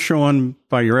courage shown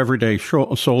by your everyday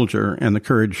soldier and the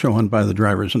courage shown by the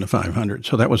drivers in the 500.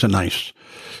 So that was a nice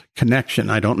connection.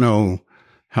 I don't know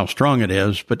how strong it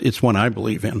is, but it's one I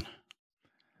believe in.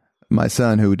 My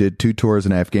son, who did 2 tours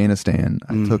in Afghanistan,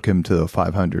 I took him to a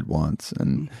 500 once,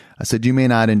 and I said, "You may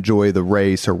not enjoy the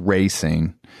race or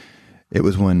racing." It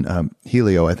was when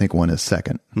Helio, I think, won his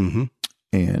second,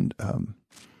 and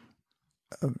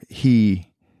he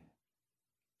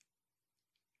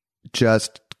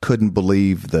just couldn't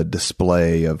believe the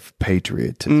display of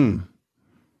patriotism.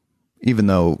 Even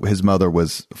though his mother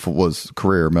was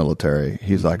career military,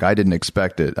 he's like, "I didn't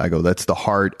expect it." I go, "That's the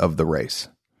heart of the race."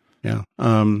 Yeah.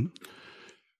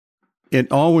 It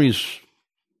always,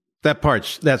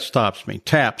 that stops me.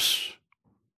 Taps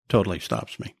totally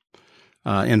stops me.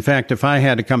 In fact, if I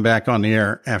had to come back on the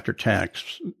air after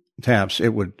taps,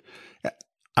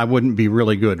 I wouldn't be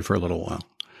really good for a little while.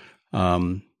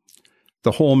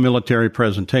 The whole military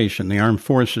presentation, the Armed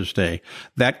Forces Day,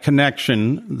 that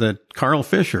connection that Carl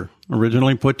Fisher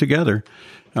originally put together,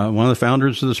 one of the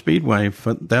founders of the Speedway,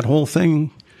 that whole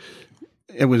thing,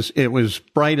 it was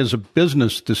bright as a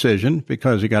business decision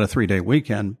because he got a 3-day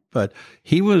weekend, but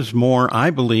he was more, I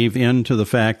believe, into the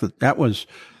fact that was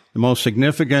the most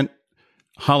significant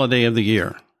holiday of the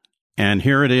year. And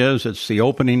here it is. It's the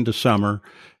opening to summer,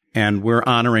 and we're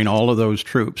honoring all of those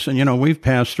troops. And, we've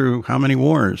passed through how many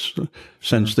wars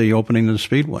since the opening of the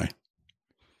Speedway?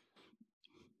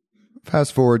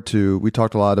 Fast forward to, we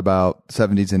talked a lot about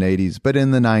 70s and 80s, but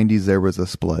in the 90s, there was a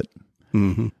split.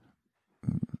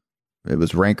 It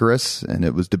was rancorous and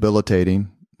it was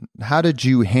debilitating. How did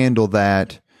you handle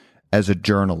that as a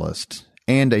journalist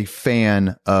and a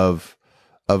fan of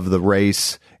the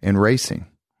race and racing?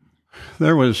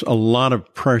 There was a lot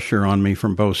of pressure on me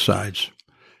from both sides.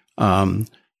 The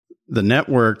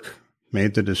network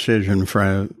made the decision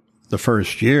for the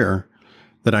first year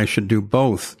that I should do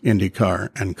both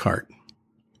IndyCar and kart.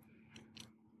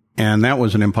 And that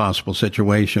was an impossible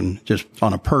situation just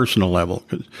on a personal level,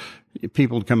 because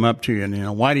people would come up to you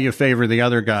and, why do you favor the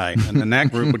other guy? And then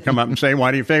that group would come up and say,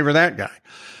 why do you favor that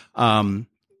guy?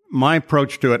 My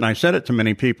approach to it, and I said it to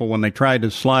many people when they tried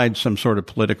to slide some sort of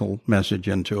political message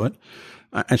into it,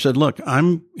 I said, look,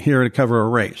 I'm here to cover a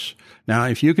race. Now,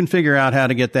 if you can figure out how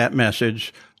to get that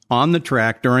message on the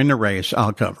track during the race,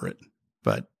 I'll cover it.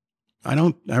 But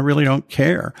I really don't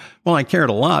care. Well, I cared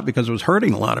a lot because it was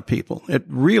hurting a lot of people. It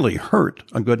really hurt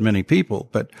a good many people,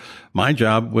 but my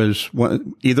job was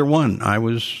either one.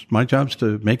 My job's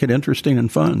to make it interesting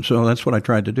and fun. So that's what I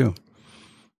tried to do.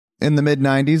 In the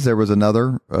mid-90s, there was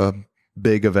another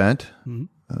big event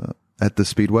at the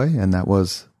Speedway, and that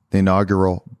was the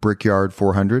inaugural Brickyard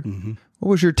 400. What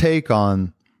was your take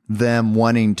on them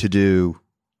wanting to do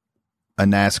a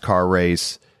NASCAR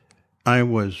race? I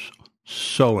was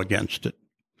so against it.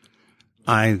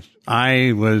 I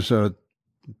was a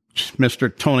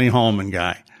Mr. Tony Hallman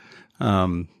guy.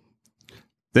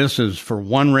 This is for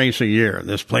one race a year.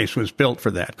 This place was built for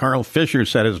that. Carl Fisher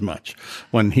said as much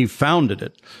when he founded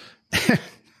it.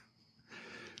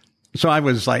 So I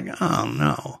was like, oh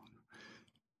no.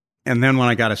 And then when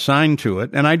I got assigned to it,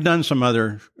 and I'd done some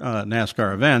other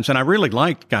NASCAR events, and I really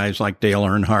liked guys like Dale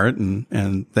Earnhardt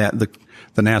and the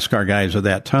NASCAR guys of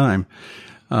that time.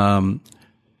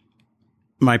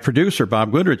 My producer,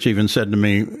 Bob Goodrich, even said to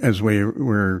me as we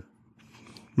were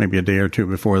maybe a day or two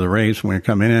before the race, when we were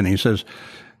coming in, he says,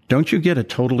 don't you get a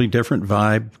totally different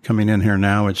vibe coming in here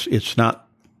now? It's not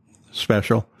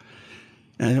special.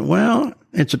 And well,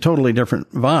 it's a totally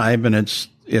different vibe, and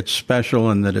it's special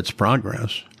in that it's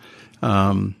progress.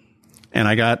 And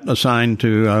I got assigned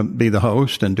to be the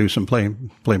host and do some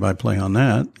play-by-play on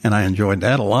that, and I enjoyed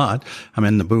that a lot. I'm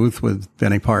in the booth with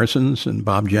Benny Parsons and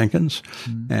Bob Jenkins,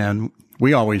 and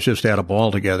we always just had a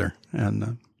ball together.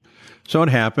 And so it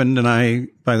happened, and I,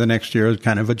 by the next year,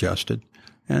 kind of adjusted.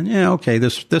 And okay,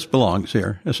 this belongs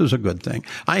here. This is a good thing.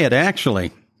 I had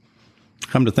actually,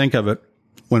 come to think of it,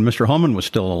 when Mr. Holman was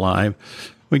still alive,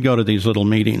 we'd go to these little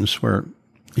meetings where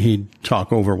he'd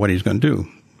talk over what he's going to do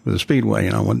with the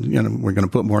Speedway. We're going to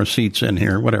put more seats in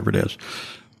here, whatever it is.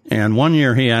 And one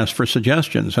year he asked for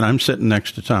suggestions, and I'm sitting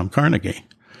next to Tom Carnegie.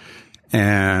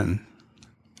 And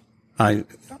I'm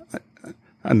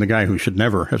the guy who should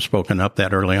never have spoken up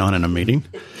that early on in a meeting.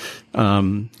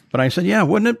 But I said,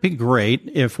 wouldn't it be great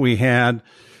if we had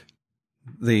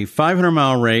the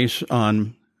 500-mile race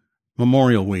on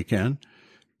Memorial Weekend,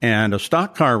 and a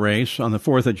stock car race on the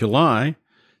 4th of July,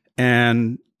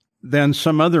 and then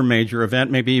some other major event,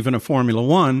 maybe even a Formula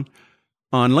One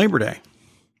on Labor Day.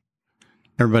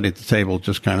 Everybody at the table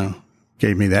just kind of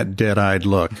gave me that dead-eyed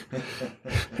look.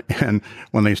 And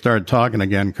when they started talking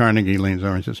again, Carnegie leans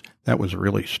over and says, "That was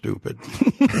really stupid."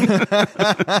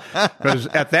 Because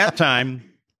at that time,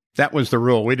 that was the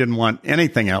rule. We didn't want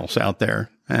anything else out there.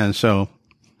 And so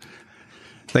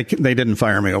they didn't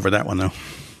fire me over that one, though.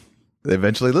 They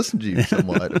eventually listened to you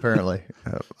somewhat, apparently.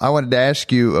 I wanted to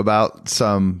ask you about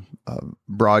some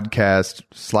broadcast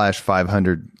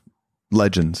 /500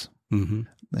 legends. Mm-hmm.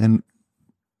 And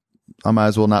I might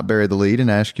as well not bury the lead and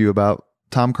ask you about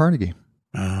Tom Carnegie.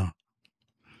 Oh.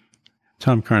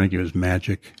 Tom Carnegie was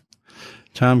magic.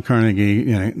 Tom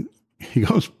Carnegie, he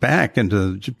goes back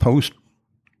into post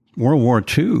World War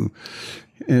II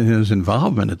in his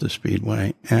involvement at the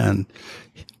Speedway. And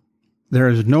there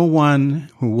is no one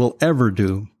who will ever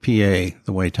do PA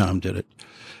the way Tom did it.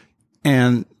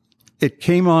 And it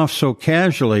came off so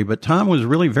casually, but Tom was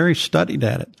really very studied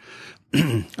at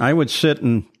it. I would sit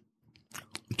and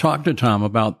talk to Tom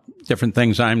about different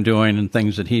things I'm doing and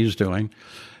things that he's doing.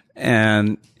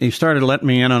 And he started letting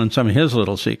me in on some of his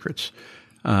little secrets.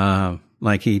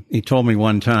 Like he told me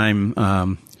one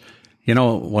time, you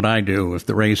know what I do if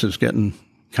the race is getting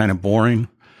kind of boring?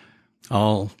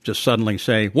 I'll just suddenly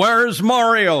say, "Where's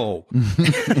Mario?"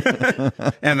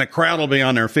 And the crowd will be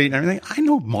on their feet and everything. I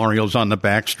know Mario's on the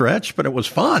back stretch, but it was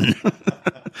fun.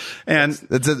 And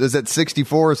is that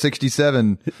 64 or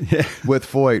 67 with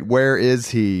Foyt? Where is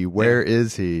he? Where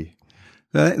is he?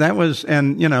 That was,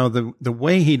 and the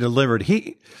way he delivered,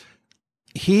 he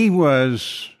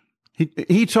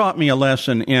taught me a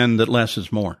lesson in that less is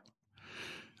more.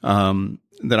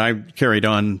 That I carried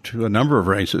on to a number of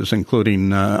races,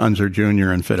 including Unser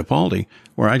Jr. and Fittipaldi,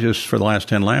 where I just, for the last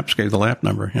 10 laps, gave the lap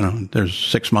number. There's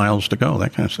 6 miles to go,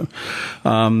 that kind of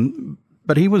stuff.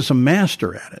 But he was a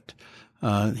master at it.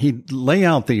 He'd lay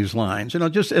out these lines,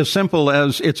 just as simple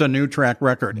as it's a new track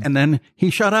record. And then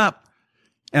he shut up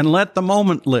and let the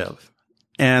moment live.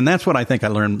 And that's what I think I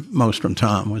learned most from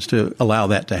Tom, was to allow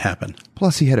that to happen.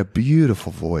 Plus, he had a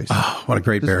beautiful voice. Oh, what a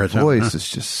great baritone. His voice is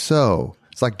just so...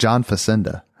 It's like John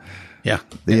Facenda. Yeah.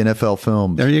 The NFL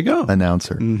Films there you go.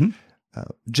 Announcer. Mm-hmm.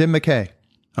 Jim McKay.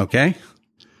 Okay.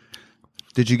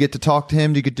 Did you get to talk to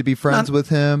him? Did you get to be friends with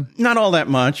him? Not all that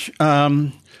much.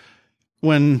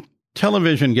 When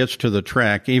television gets to the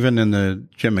track, even in the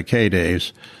Jim McKay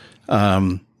days,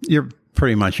 you're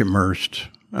pretty much immersed.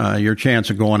 Your chance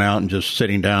of going out and just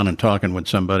sitting down and talking with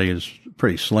somebody is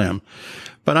pretty slim.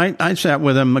 But I sat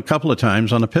with him a couple of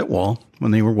times on the pit wall when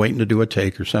they were waiting to do a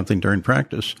take or something during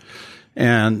practice.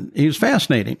 And he was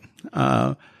fascinating.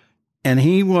 And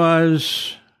he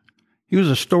was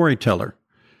a storyteller,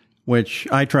 which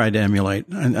I tried to emulate.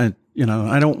 And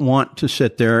I don't want to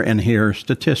sit there and hear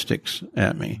statistics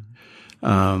at me.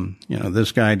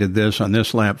 This guy did this on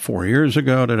this lap 4 years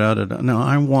ago. No,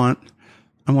 I want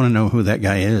to know who that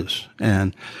guy is.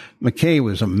 And McKay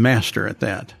was a master at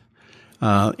that.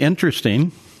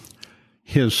 Interesting,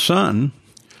 his son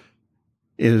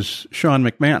is Sean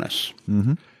McManus.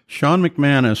 Mm-hmm. Sean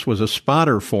McManus was a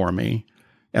spotter for me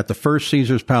at the first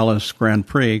Caesars Palace Grand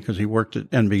Prix because he worked at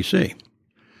NBC.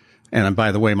 And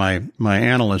by the way, my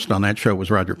analyst on that show was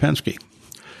Roger Penske.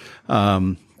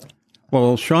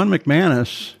 Well, Sean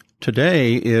McManus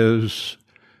today is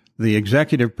the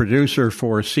executive producer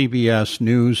for CBS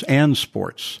News and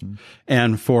Sports. Mm-hmm.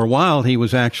 And for a while, he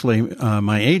was actually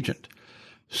my agent.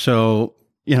 So,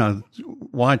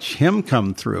 watch him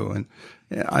come through.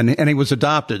 And he was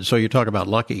adopted, so you talk about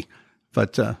lucky.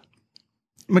 But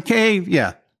McKay,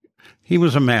 yeah, he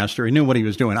was a master. He knew what he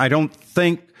was doing. I don't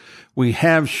think we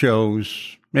have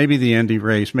shows, maybe the Indy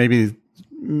race, maybe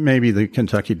the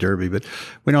Kentucky Derby, but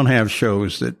we don't have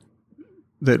shows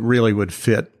that really would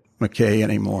fit McKay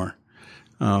anymore.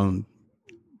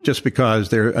 Just because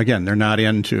they're not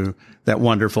into that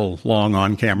wonderful long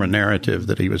on-camera narrative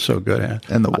that he was so good at.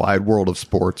 And the wide world of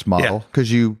sports model.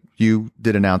 Because you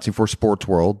did announcing for Sports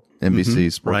World,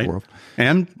 NBC's Sports right. World.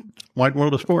 And Wide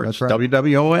World of Sports, that's right.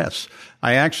 WWOS.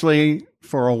 I actually,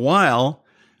 for a while,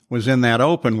 was in that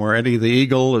open where Eddie the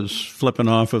Eagle is flipping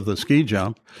off of the ski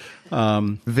jump.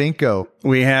 Vinco.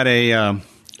 We had a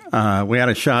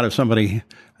shot of somebody,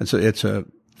 it's a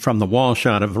from the wall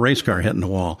shot of a race car hitting the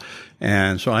wall.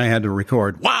 And so I had to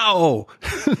record, wow!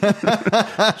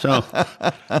 So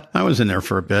I was in there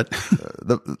for a bit.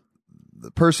 The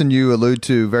person you allude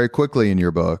to very quickly in your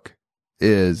book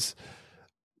is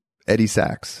Eddie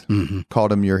Sachs. Mm-hmm.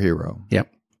 Called him your hero.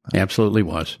 Yep, absolutely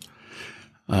was.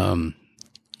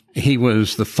 he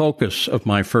was the focus of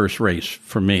my first race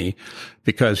for me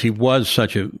because he was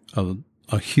such a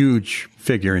huge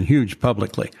figure and huge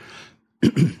publicly.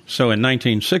 So in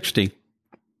 1960,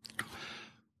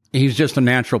 he's just a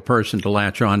natural person to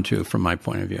latch onto from my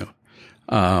point of view.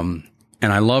 And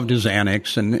I loved his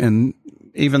antics. And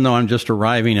even though I'm just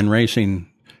arriving and racing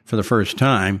for the first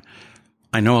time,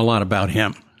 I know a lot about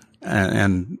him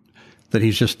and that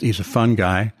he's a fun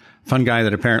guy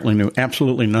that apparently knew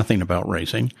absolutely nothing about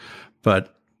racing,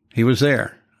 but he was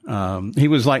there. He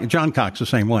was like John Cox the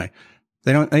same way.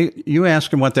 You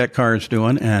ask them what that car is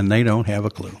doing and they don't have a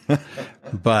clue,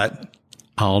 but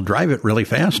I'll drive it really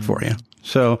fast for you.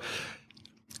 So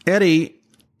Eddie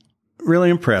really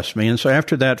impressed me. And so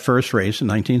after that first race in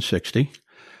 1960,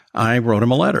 I wrote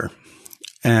him a letter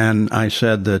and I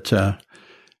said that,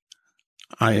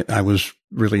 I was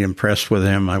really impressed with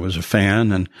him. I was a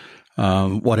fan and,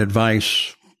 what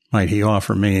advice might he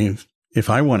offer me if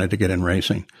I wanted to get in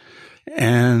racing?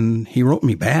 And he wrote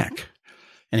me back.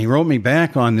 And he wrote me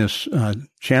back on this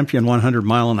Champion 100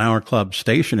 Mile an Hour Club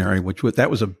stationery,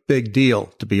 that was a big deal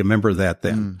to be a member of that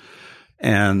then.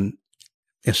 And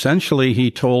essentially, he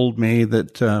told me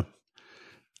that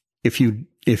if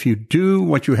you do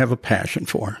what you have a passion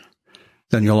for,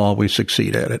 then you'll always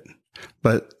succeed at it.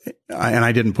 But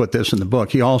I didn't put this in the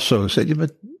book. He also said, yeah,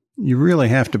 but you really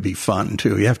have to be fun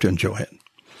too. You have to enjoy it.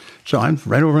 So I'm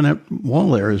right over in that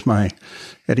wall there is my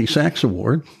Eddie Sachs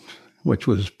Award, which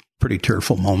was pretty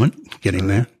tearful moment getting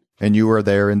there. And you were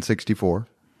there in 64?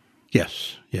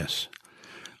 Yes.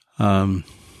 When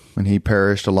he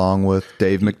perished along with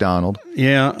Dave McDonald.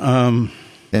 Yeah.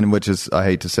 And which is, I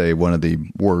hate to say, one of the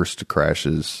worst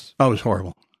crashes. Oh, it was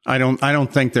horrible. I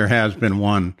don't think there has been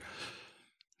one.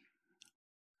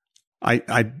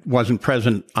 I wasn't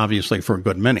present, obviously, for a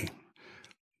good many.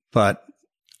 But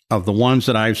of the ones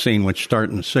that I've seen, which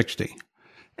start in 60,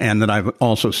 and that I've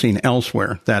also seen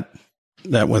elsewhere, that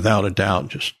without a doubt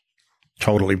just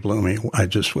totally blew me. I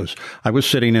was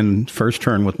sitting in first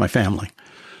turn with my family,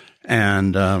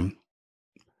 and the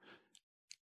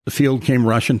field came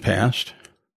rushing past,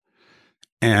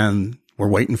 and we're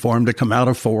waiting for him to come out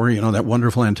of 4, that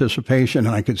wonderful anticipation,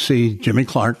 and I could see Jimmy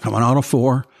Clark coming out of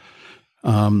 4.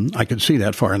 I could see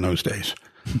that far in those days.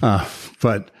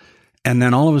 And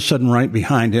then all of a sudden right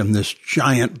behind him, this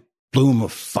giant bloom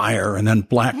of fire and then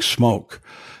black smoke,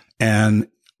 and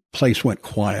place went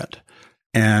quiet.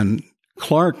 And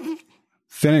Clark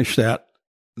finished that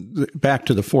back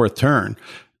to the 4th turn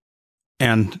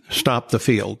and stopped the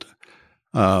field.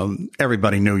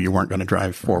 Everybody knew you weren't going to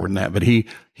drive forward in that, but he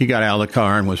got out of the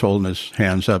car and was holding his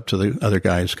hands up to the other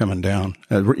guys coming down.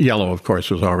 Yellow, of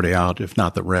course, was already out, if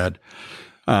not the red.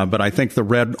 But I think the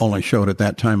red only showed at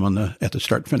that time at the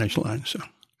start finish line. So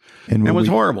it was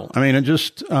horrible. I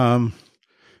mean,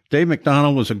 Dave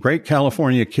McDonald was a great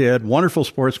California kid, wonderful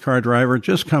sports car driver,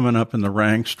 just coming up in the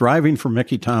ranks, driving for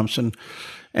Mickey Thompson.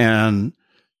 And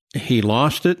he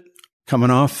lost it coming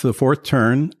off the 4th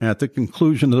turn at the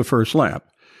conclusion of the first lap,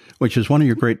 which is one of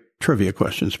your great trivia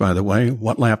questions, by the way.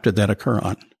 What lap did that occur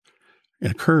on?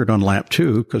 It occurred on lap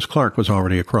 2 because Clark was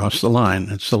already across the line.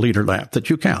 It's the leader lap that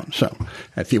you count. So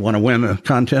if you want to win a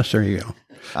contest, there you go.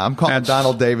 I'm calling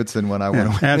Donald Davidson when I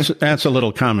win. That's a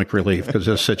little comic relief because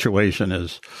this situation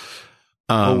is.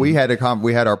 Well, we had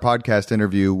our podcast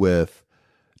interview with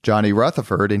Johnny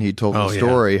Rutherford, and he told the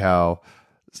story how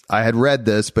I had read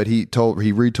this, but he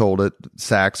retold it.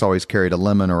 Sachs always carried a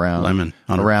lemon around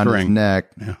his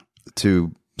neck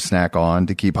to snack on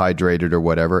to keep hydrated or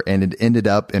whatever, and it ended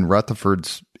up in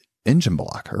Rutherford's engine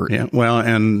block hurt. Yeah, well,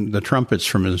 and the trumpets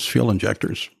from his fuel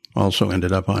injectors also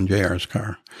ended up on JR's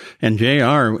car. And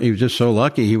JR, he was just so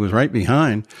lucky, he was right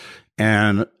behind.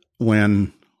 And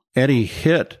when Eddie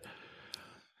hit,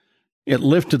 it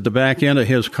lifted the back end of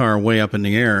his car way up in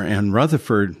the air, and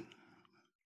Rutherford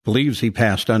believes he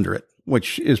passed under it,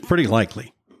 which is pretty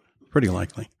likely.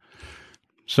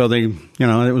 So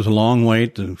it was a long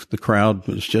wait. The crowd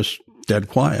was just dead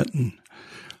quiet.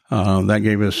 And that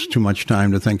gave us too much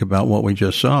time to think about what we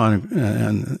just saw.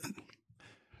 And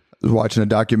I was watching a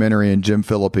documentary, and Jim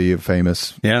Phillippe, a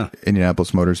famous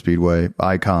Indianapolis Motor Speedway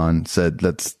icon, said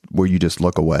that's where you just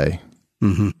look away.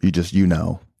 Mm-hmm.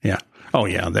 Yeah. Oh,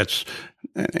 yeah.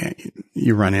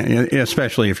 You run in,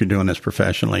 especially if you're doing this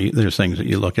professionally, there's things that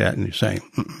you look at and you say,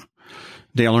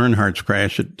 Dale Earnhardt's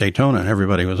crash at Daytona,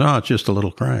 everybody was, it's just a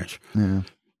little crash. Yeah.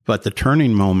 But the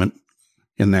turning moment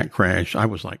in that crash, I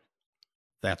was like,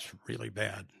 that's really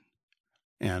bad.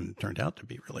 And it turned out to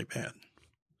be really bad.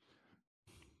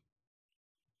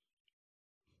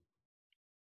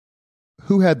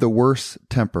 Who had the worst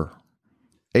temper?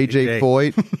 AJ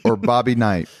Foyt or Bobby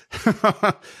Knight?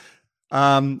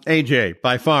 AJ,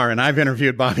 by far, and I've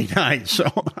interviewed Bobby Knight,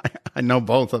 so I know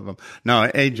both of them. No,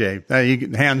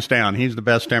 AJ, hands down, he's the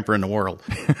best temper in the world.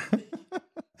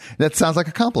 That sounds like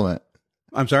a compliment.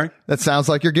 I'm sorry? That sounds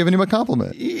like you're giving him a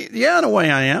compliment. Yeah, in a way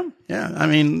I am. Yeah. I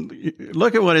mean,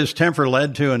 look at what his temper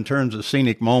led to in terms of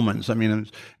scenic moments. I mean,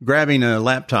 grabbing a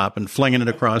laptop and flinging it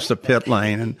across the pit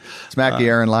lane. And smack the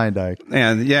Aaron Leyendyke.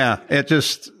 And yeah, it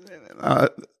just,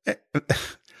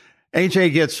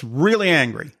 AJ gets really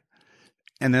angry.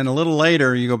 And then a little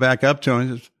later, you go back up to him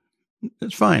and says,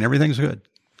 it's fine. Everything's good.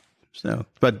 So,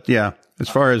 but yeah, as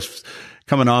far as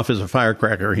coming off as a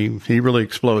firecracker, he really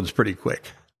explodes pretty quick.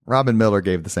 Robin Miller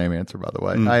gave the same answer, by the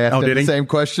way. I asked him the same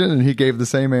question, and he gave the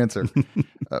same answer.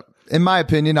 In my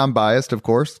opinion, I'm biased, of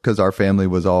course, because our family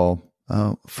was all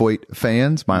Foyt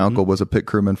fans. My uncle was a pit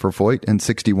crewman for Foyt in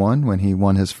 '61 when he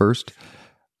won his first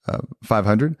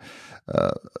 500.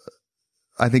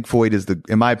 I think Foyt is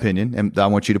in my opinion, and I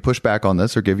want you to push back on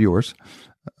this or give yours.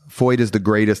 Foyt is the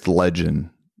greatest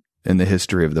legend in the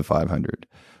history of the 500.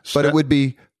 But it would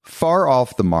be far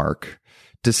off the mark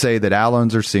to say that Al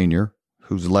Unser Sr.,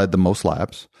 who's led the most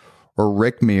laps, or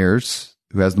Rick Mears,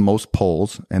 who has the most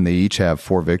poles, and they each have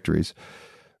 4 victories,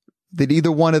 that either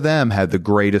one of them had the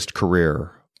greatest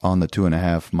career on the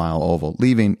 2.5 mile oval,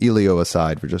 leaving Elio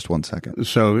aside for just 1 second.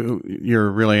 So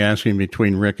you're really asking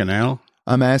between Rick and Al?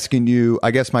 I'm asking you,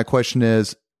 I guess my question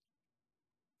is,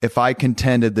 if I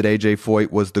contended that AJ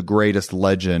Foyt was the greatest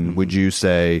legend, would you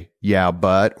say, yeah,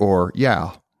 but, or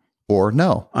yeah, or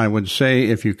no? I would say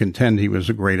if you contend he was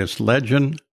the greatest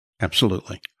legend,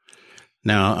 absolutely.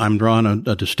 Now, I'm drawing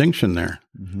a distinction there.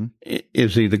 Mm-hmm.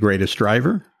 Is he the greatest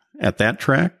driver at that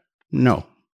track? No.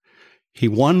 He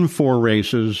won 4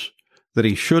 races that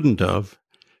he shouldn't have,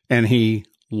 and he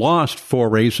lost 4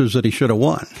 races that he should have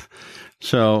won.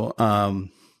 So,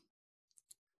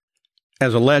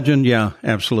 as a legend, yeah,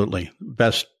 absolutely.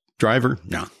 Best driver?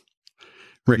 No.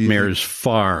 Rick Mears,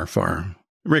 far.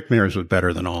 Rick Mears was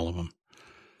better than all of them.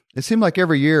 It seemed like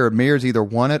every year Mears either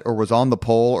won it or was on the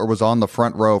pole or was on the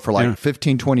front row for like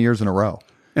 15, 20 years in a row.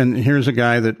 And here's a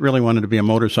guy that really wanted to be a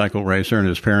motorcycle racer, and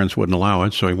his parents wouldn't allow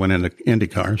it, so he went into Indy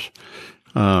cars.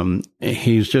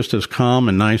 He's just as calm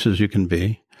and nice as you can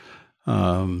be.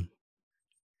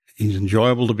 He's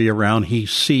enjoyable to be around. He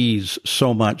sees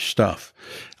so much stuff.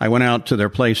 I went out to their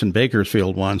place in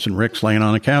Bakersfield once, and Rick's laying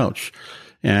on a couch,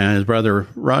 and his brother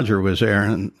Roger was there,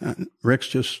 and Rick's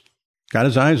just got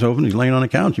his eyes open. He's laying on a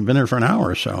couch. He'd been there for an hour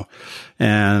or so.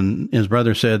 And his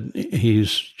brother said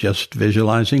he's just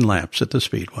visualizing laps at the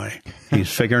Speedway. He's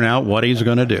figuring out what he's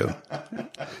going to do.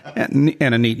 And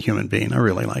a neat human being. I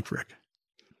really liked Rick.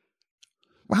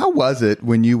 How was it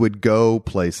when you would go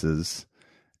places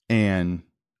and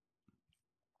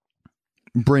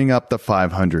bring up the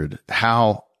 500,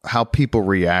 how people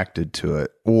reacted to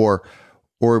it, or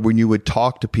when you would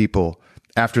talk to people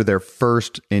after their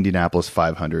first Indianapolis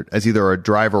 500 as either a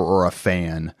driver or a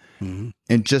fan,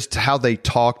 and just how they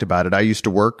talked about it. I used to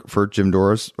work for Jim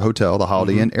Dora's hotel, the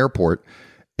Holiday Inn Airport,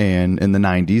 and in the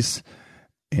 90s,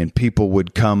 and people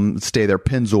would come stay there.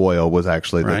 Pennzoil was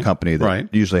actually the company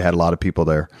that usually had a lot of people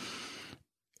there.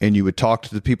 And you would talk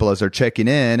to the people as they're checking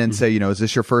in and say, is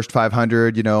this your first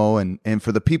 500? And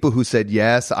for the people who said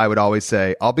yes, I would always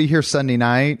say, I'll be here Sunday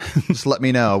night. Just let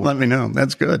me know. Let me know.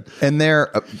 That's good. And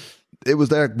it was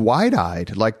there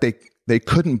wide-eyed, like they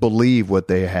couldn't believe what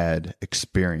they had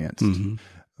experienced. Mm-hmm.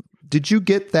 Did you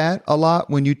get that a lot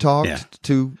when you talked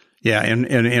to? Yeah. And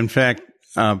in fact,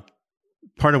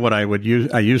 part of what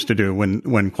I used to do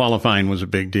when qualifying was a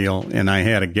big deal and I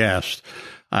had a guest,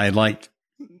 I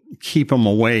keep them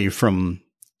away from,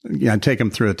 I'd take them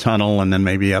through a tunnel and then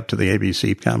maybe up to the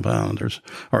ABC compound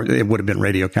or it would have been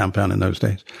radio compound in those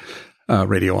days,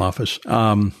 radio office.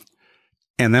 And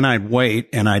then I'd wait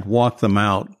and I'd walk them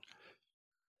out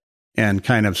and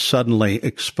kind of suddenly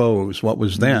expose what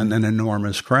was then an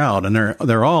enormous crowd. And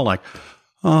they're all like,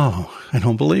 oh, I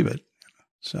don't believe it.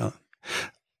 So,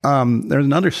 there's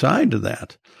another side to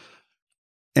that.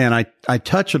 And I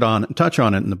touch on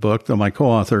it in the book, though my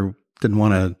co-author didn't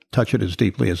want to touch it as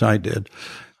deeply as I did.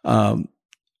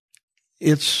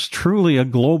 It's truly a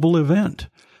global event.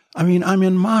 I mean, I'm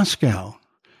in Moscow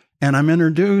and I'm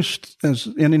introduced as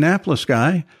Indianapolis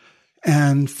guy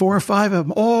and 4 or 5 of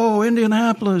them, oh,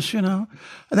 Indianapolis,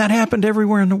 that happened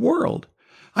everywhere in the world.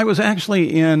 I was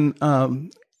actually in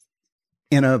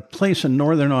a place in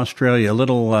northern Australia, a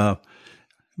little,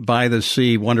 by the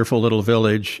sea, wonderful little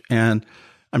village. And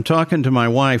I'm talking to my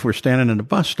wife. We're standing at a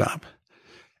bus stop.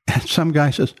 And some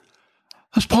guy says,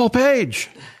 that's Paul Page.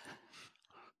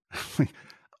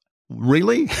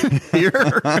 Really?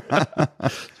 Here?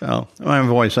 So my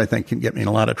voice, I think, can get me in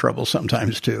a lot of trouble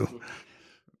sometimes, too.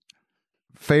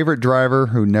 Favorite driver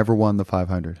who never won the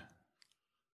 500?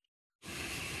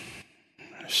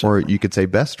 Or you could say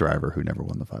best driver who never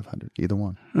won the 500. Either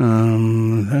one.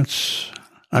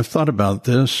 I've thought about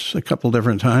this a couple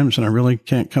different times, and I really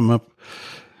can't come up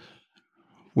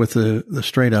with the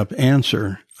straight up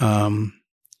answer. I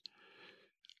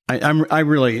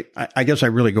guess I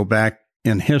really go back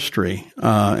in history,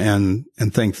 and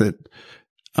think that,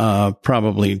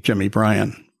 probably Jimmy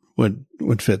Bryan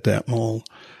would fit that mold.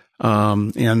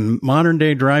 And modern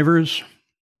day drivers,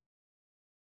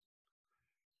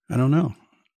 I don't know.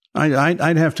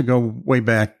 I'd have to go way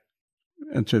back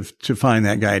to find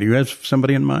that guy. Do you have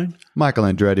somebody in mind? Michael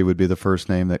Andretti would be the first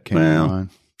name that came to mind.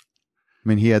 I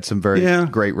mean, he had some very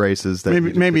great races. That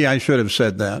maybe I should have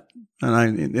said that,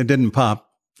 and it didn't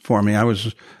pop for me. I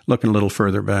was looking a little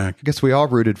further back. I guess we all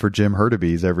rooted for Jim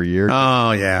Hurtubise every year.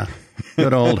 Oh yeah,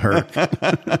 good old Hurt.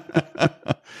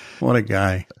 What a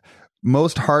guy.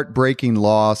 Most heartbreaking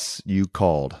loss you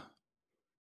called?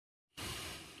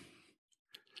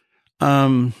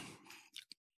 For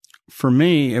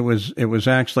me, it was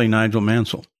actually Nigel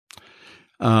Mansell.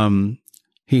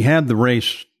 He had the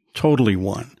race totally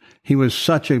won. He was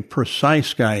such a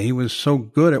precise guy. He was so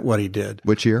good at what he did.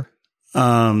 Which year?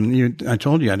 I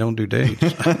told you I don't do dates.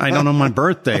 I don't know my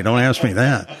birthday. Don't ask me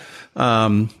that.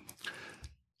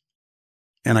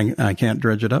 And I can't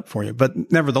dredge it up for you.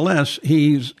 But nevertheless,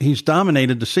 he's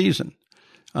dominated the season.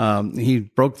 He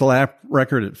broke the lap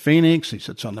record at Phoenix. He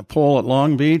sits on the pole at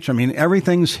Long Beach. I mean,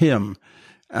 everything's him.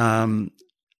 And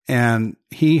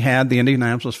he had the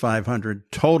Indianapolis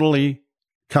 500 totally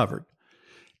covered.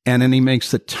 And then he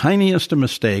makes the tiniest of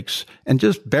mistakes and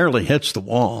just barely hits the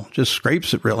wall, just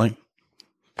scrapes it really.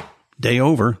 Day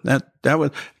over. That was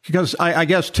because I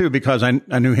guess too, because I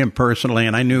knew him personally,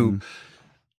 and I knew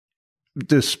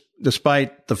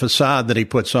despite the facade that he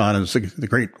puts on as the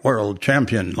great world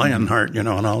champion, Lionheart, and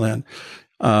all that,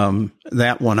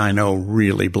 that one I know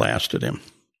really blasted him.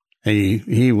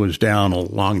 He was down a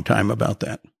long time about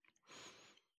that.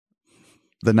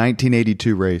 The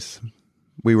 1982 race.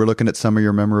 We were looking at some of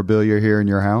your memorabilia here in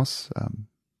your house.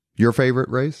 Your favorite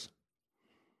race?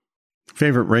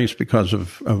 Favorite race because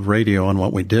of radio and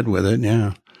what we did with it.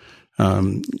 Yeah.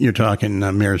 You're talking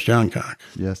Mears Johncock.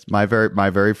 Yes. My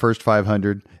very first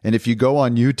 500. And if you go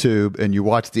on YouTube and you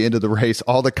watch the end of the race,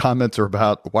 all the comments are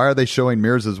about, why are they showing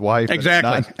Mears' wife?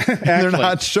 Exactly. They're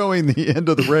not showing the end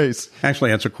of the race. Actually,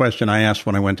 that's a question I asked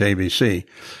when I went to ABC,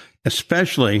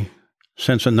 especially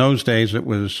since in those days it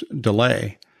was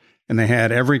delay and they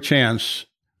had every chance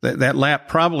that lap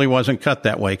probably wasn't cut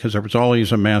that way because there was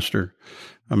always a master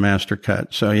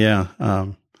cut. So yeah,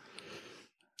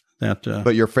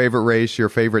 but your favorite race, your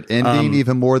favorite ending,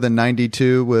 even more than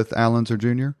 92 with Al Unser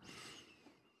Jr.?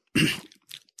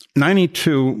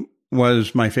 92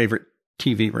 was my favorite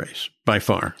TV race by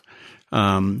far.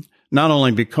 Not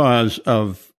only because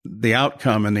of the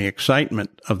outcome and the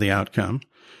excitement of the outcome,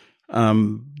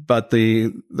 but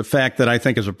the fact that I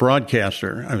think as a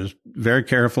broadcaster, I was very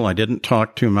careful. I didn't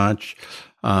talk too much.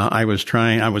 I was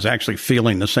actually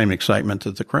feeling the same excitement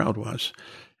that the crowd was.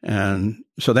 And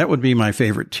so that would be my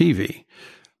favorite TV.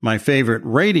 My favorite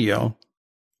radio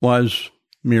was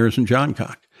Mears and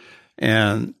Johncock.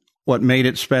 And what made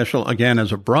it special, again,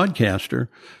 as a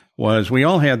broadcaster, was we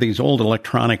all had these old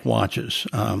electronic watches.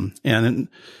 And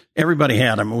everybody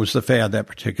had them. It was the fad that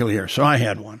particular year. So I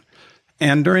had one.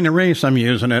 And during the race, I'm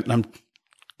using it and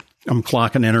I'm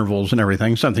clocking intervals and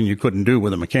everything, something you couldn't do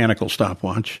with a mechanical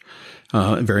stopwatch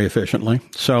very efficiently.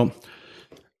 So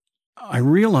I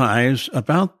realized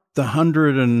about the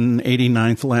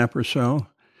 189th lap or so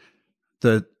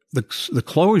that the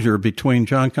closure between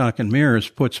Johncock and Mears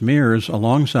puts Mears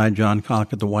alongside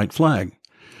Johncock at the white flag.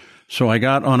 So I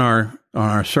got on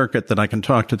our circuit that I can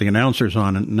talk to the announcers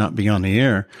on and not be on the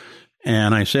air.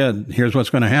 And I said, here's what's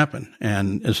going to happen.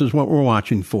 And this is what we're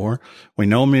watching for. We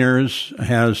know Mears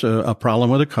has a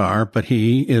problem with a car, but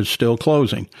he is still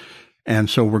closing. And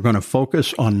so we're going to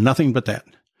focus on nothing but that.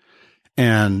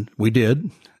 And we did.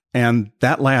 And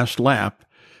that last lap,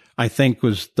 I think,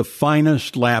 was the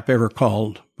finest lap ever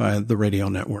called by the radio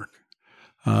network.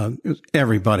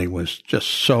 Everybody was just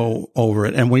so over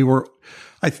it. And we were,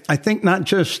 I think, not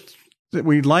just that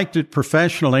we liked it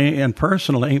professionally and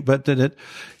personally, but that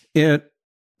it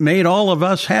made all of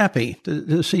us happy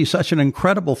to see such an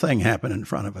incredible thing happen in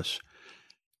front of us.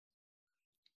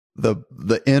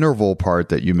 The interval part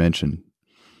that you mentioned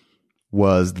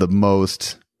was the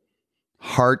most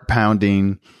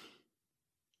heart-pounding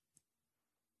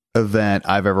event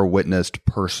I've ever witnessed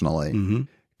personally.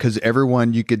 Because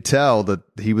everyone, you could tell that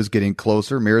he was getting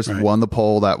closer. Mears won the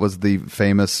pole. That was the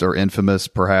famous or infamous,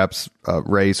 perhaps,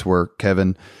 race where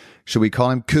Kevin should we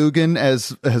call him Coogan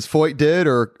as Foyt did,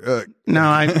 or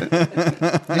no?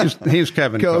 He's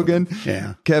Kevin Kogan.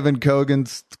 Yeah, Kevin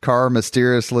Kogan's car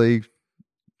mysteriously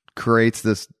creates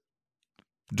this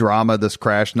drama, this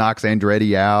crash, knocks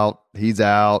Andretti out. He's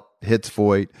out, hits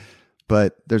Foyt.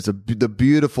 But there's the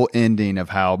beautiful ending of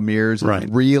how Mears is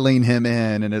reeling him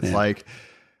in, and it's like,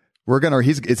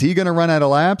 is he gonna run out of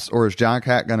laps, or is John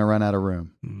Cat gonna run out of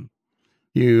room?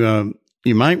 You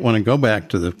might want to go back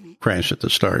to the crash at the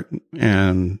start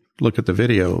and look at the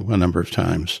video a number of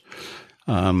times.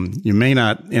 You may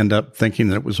not end up thinking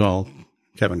that it was all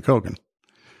Kevin Kogan.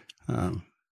 Of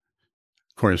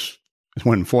course,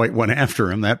 when Foyt went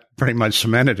after him, that pretty much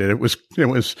cemented it. It was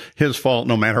his fault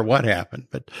no matter what happened.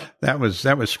 But that was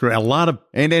screwy.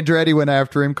 And Andretti went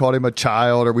after him, called him a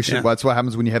child, or that's what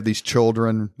happens when you have these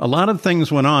children. A lot of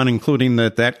things went on, including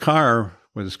that car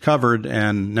was covered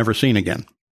and never seen again.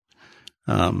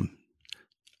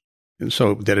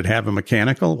 So did it have a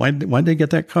mechanical? Why'd they get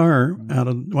that car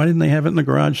why didn't they have it in the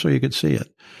garage so you could see it?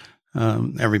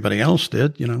 Everybody else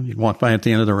did. You'd walk by at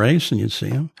the end of the race and you'd see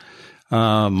him.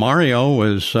 Mario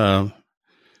was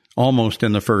almost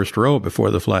in the first row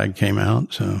before the flag came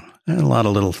out. So a lot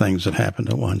of little things that happened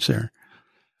at once there.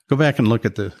 Go back and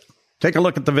take a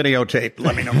look at the videotape.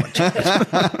 Let me know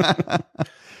what.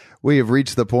 We have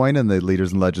reached the point in the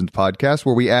Leaders and Legends podcast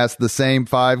where we ask the same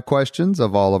 5 questions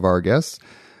of all of our guests.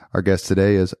 Our guest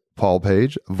today is Paul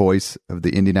Page, voice of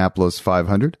the Indianapolis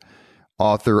 500,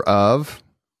 author of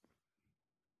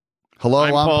Hello,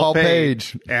 I'm Paul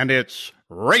Page. And it's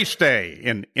race day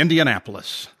in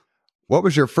Indianapolis. What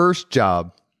was your first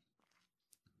job?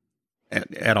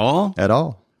 At all? At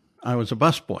all. I was a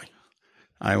busboy.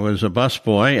 I was in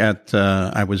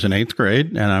 8th grade,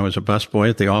 and I was a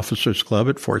busboy at the Officers Club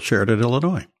at Fort Sheridan,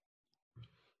 Illinois.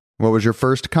 What was your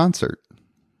first concert?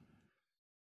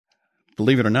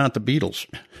 Believe it or not, the Beatles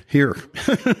here.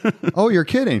 Oh, you're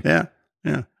kidding. Yeah.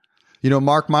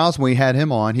 Mark Miles, when we had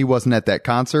him on, he wasn't at that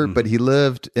concert, but he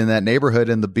lived in that neighborhood,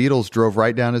 and the Beatles drove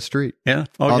right down his street. Yeah.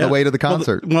 On the way to the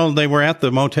concert. Well, they were at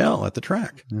the motel at the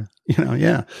track.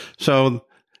 Yeah. So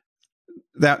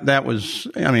that was,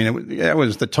 that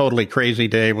was the totally crazy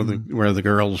day where the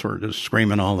girls were just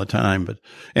screaming all the time.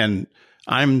 And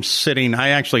I'm sitting, I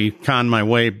actually conned my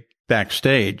way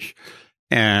backstage,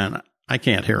 and I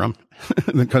can't hear them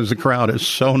because the crowd is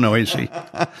so noisy.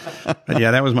 But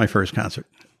yeah, that was my first concert.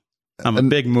 I'm a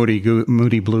big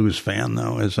Moody Blues fan,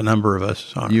 though, as a number of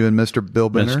us are. You and Mr. Bill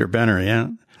Benner? Mr. Benner, yeah.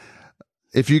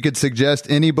 If you could suggest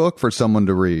any book for someone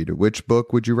to read, which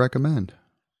book would you recommend?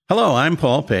 Hello, I'm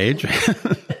Paul Page.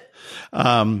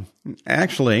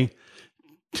 Actually,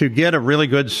 to get a really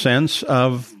good sense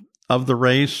of the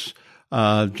race,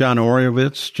 John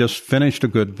Orowitz just finished a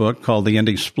good book called The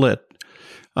Indy Split.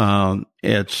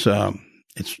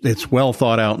 It's well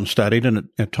thought out and studied, and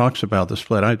it talks about the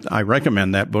split. I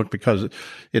recommend that book because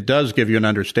it does give you an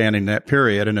understanding of that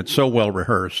period, and it's so well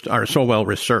rehearsed or so well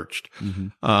researched.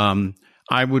 Mm-hmm.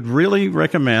 I would really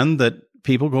recommend that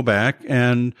people go back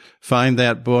and find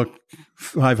that book,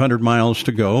 500 Miles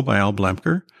to Go by Al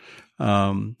Blemker.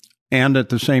 And at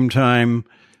the same time,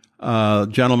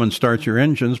 Gentlemen Start Your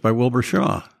Engines by Wilbur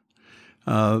Shaw.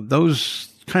 Those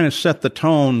kind of set the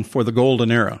tone for the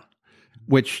golden era,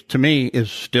 which to me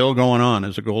is still going on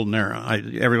as a golden era.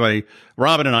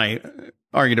 Robin and I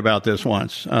argued about this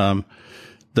once,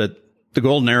 that the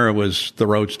golden era was the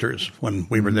Roadsters when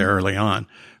we were there early on.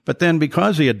 But then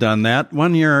because he had done that,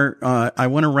 one year I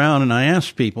went around and I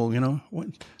asked people,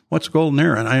 what's golden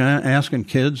era? And I asking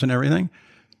kids and everything.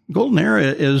 Golden era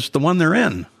is the one they're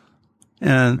in.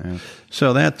 And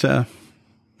so that,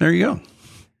 there you go.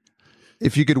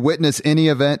 If you could witness any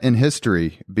event in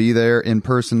history, be there in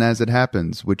person as it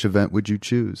happens, which event would you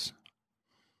choose?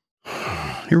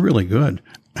 You're really good.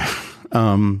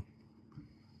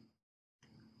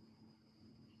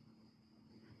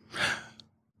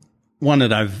 One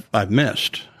that I've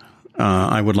missed.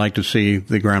 I would like to see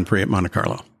the Grand Prix at Monte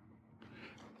Carlo.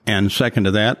 And second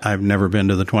to that, I've never been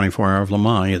to the 24 Hour of Le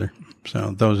Mans either.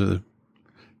 So those are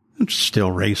it's still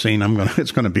racing.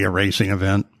 It's going to be a racing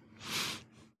event.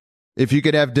 If you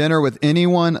could have dinner with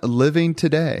anyone living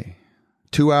today,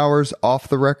 2 hours off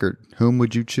the record, whom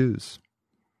would you choose?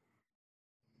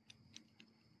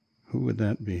 Who would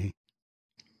that be?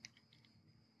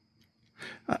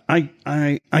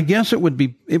 I guess it would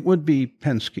be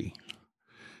Penske.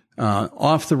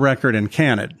 Off the record and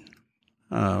candid.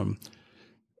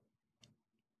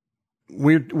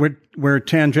 We're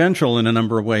tangential in a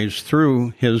number of ways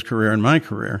through his career and my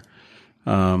career,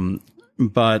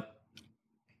 but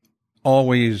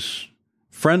always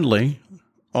friendly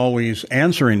always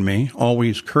answering me,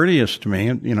 always courteous to me.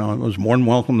 You know, I was more than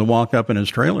welcome to walk up in his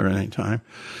trailer at any time.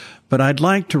 But I'd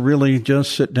like to really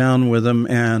just sit down with him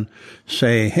and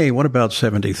say, hey, what about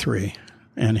 73?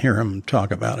 And hear him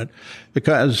talk about it.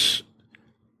 Because,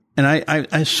 and I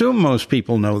assume most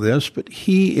people know this, but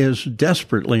he is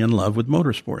desperately in love with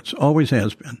motorsports. Always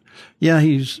has been. Yeah,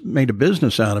 he's made a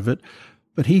business out of it,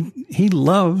 but he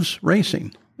loves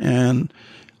racing. And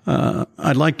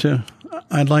I'd like to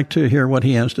hear what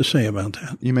he has to say about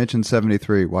that. You mentioned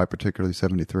 73. Why particularly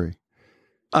 73?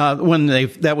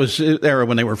 That was the era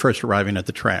when they were first arriving at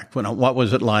the track. What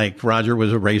was it like? Roger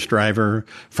was a race driver,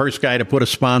 first guy to put a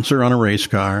sponsor on a race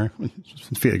car,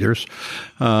 figures.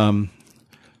 So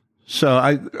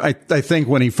I think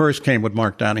when he first came with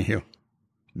Mark Donohue,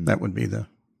 that would be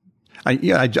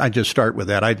I just start with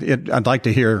that. I'd like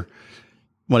to hear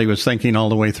what he was thinking all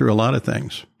the way through a lot of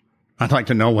things. I'd like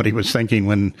to know what he was thinking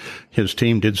when his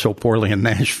team did so poorly in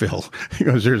Nashville,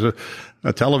 because there's a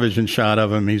television shot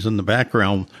of him. He's in the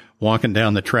background walking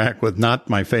down the track with not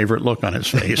my favorite look on his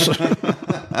face.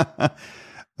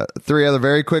 3 other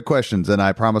very quick questions, and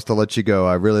I promise to let you go.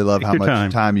 I really love how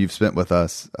much time you've spent with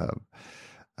us.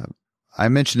 I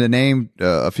mentioned a name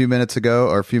a few minutes ago,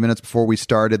 or a few minutes before we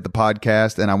started the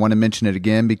podcast, and I want to mention it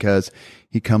again because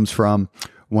he comes from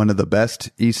one of the best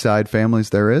East Side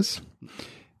families there is.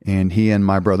 And he and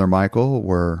my brother Michael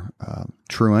were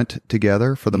truant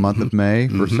together for the month of May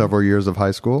for several years of high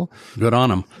school. Good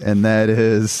on him. And that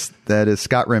is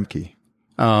Scott Remke.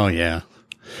 Oh yeah,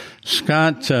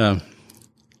 Scott. I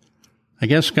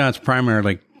guess Scott's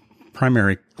primary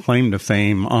claim to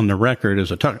fame on the record as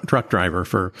a truck driver.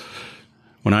 For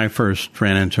when I first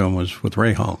ran into him was with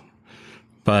Ray Hall,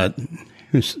 but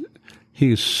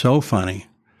he's so funny,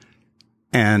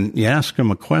 and you ask him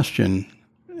a question.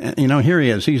 You know, here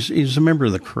he is. He's a member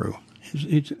of the crew.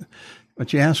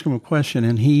 But you ask him a question,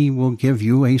 and he will give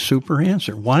you a super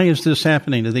answer. Why is this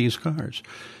happening to these cars?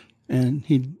 And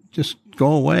he'd just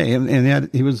go away. And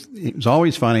he was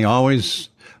always funny, always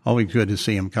good to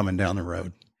see him coming down the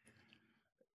road.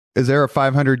 Is there a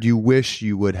 500 you wish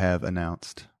you would have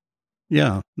announced?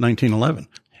 Yeah, 1911.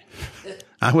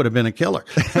 I would have been a killer.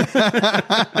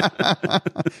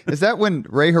 Is that when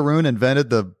Ray Haroon invented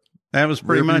the... That was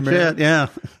pretty much it, yeah.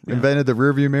 Invented the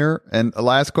rearview mirror. And a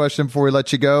last question before we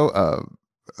let you go.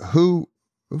 Who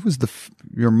was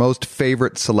your most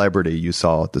favorite celebrity you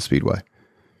saw at the Speedway?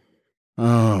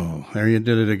 Oh, there you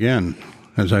did it again,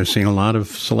 as I've seen a lot of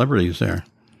celebrities there.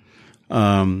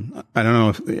 I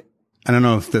don't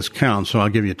know if this counts, so I'll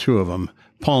give you 2 of them.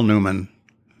 Paul Newman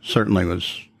certainly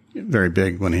was very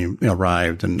big when he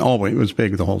arrived, and always was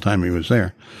big the whole time he was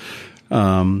there.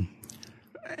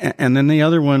 And then the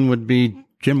other one would be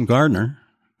Jim Gardner,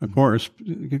 of course,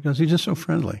 because he's just so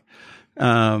friendly.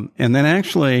 And then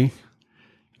actually,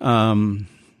 Yeager,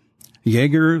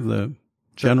 the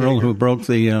general who broke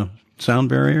the sound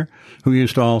barrier, who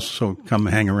used to also come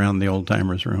hang around the old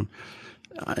timers room.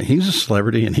 He's a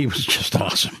celebrity, and he was just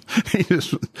awesome. He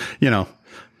just,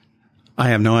 I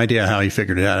have no idea how he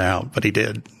figured that out, but he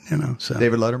did. So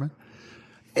David Letterman.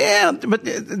 Yeah, but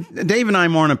Dave and I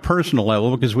more on a personal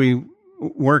level because we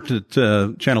worked at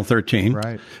Channel 13,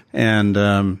 right? And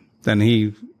then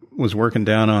he was working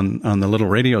down on the little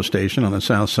radio station on the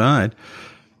South Side,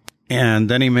 and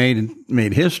then he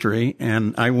made history.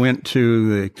 And I went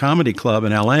to the comedy club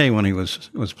in L.A. when he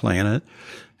was playing it,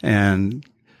 and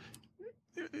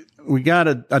we got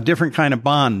a different kind of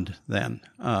bond then.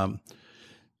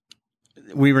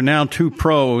 We were now 2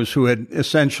 pros who had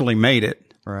essentially made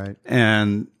it. Right.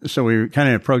 And so we kind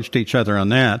of approached each other on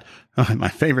that. My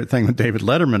favorite thing with David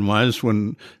Letterman was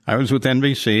when I was with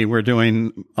NBC, we're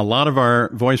doing a lot of our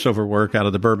voiceover work out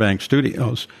of the Burbank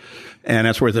studios. And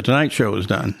that's where the Tonight Show was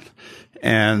done.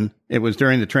 And it was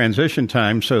during the transition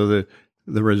time. So the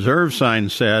reserve sign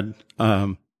said,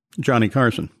 Johnny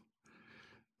Carson.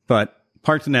 But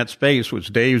parked in that space was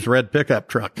Dave's red pickup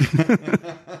truck.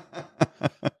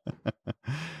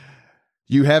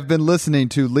 You have been listening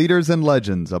to Leaders and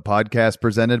Legends, a podcast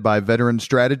presented by Veteran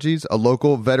Strategies, a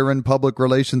local veteran public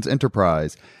relations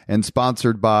enterprise, and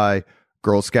sponsored by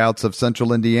Girl Scouts of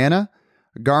Central Indiana,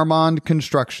 Garmond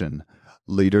Construction,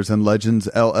 Leaders and Legends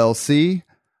LLC,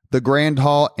 the Grand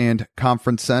Hall and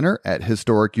Conference Center at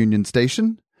Historic Union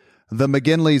Station, the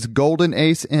McGinley's Golden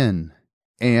Ace Inn,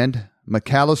 and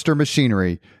McAllister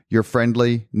Machinery, your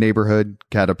friendly neighborhood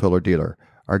Caterpillar dealer.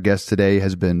 Our guest today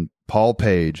has been Paul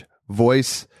Page,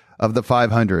 voice of the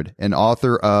 500 and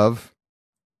author of...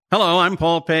 Hello, I'm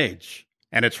Paul Page,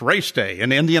 and it's race day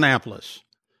in Indianapolis.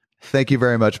 Thank you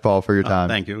very much, Paul, for your time.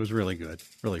 Thank you. It was really good.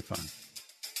 Really fun.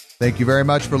 Thank you very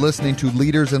much for listening to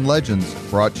Leaders and Legends,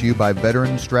 brought to you by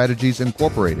Veteran Strategies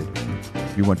Incorporated.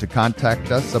 If you want to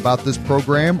contact us about this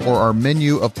program or our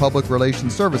menu of public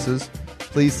relations services,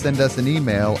 please send us an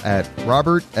email at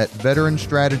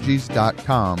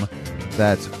robert@veteranstrategies.com.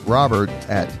 That's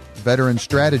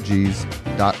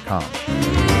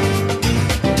robert@veteranstrategies.com.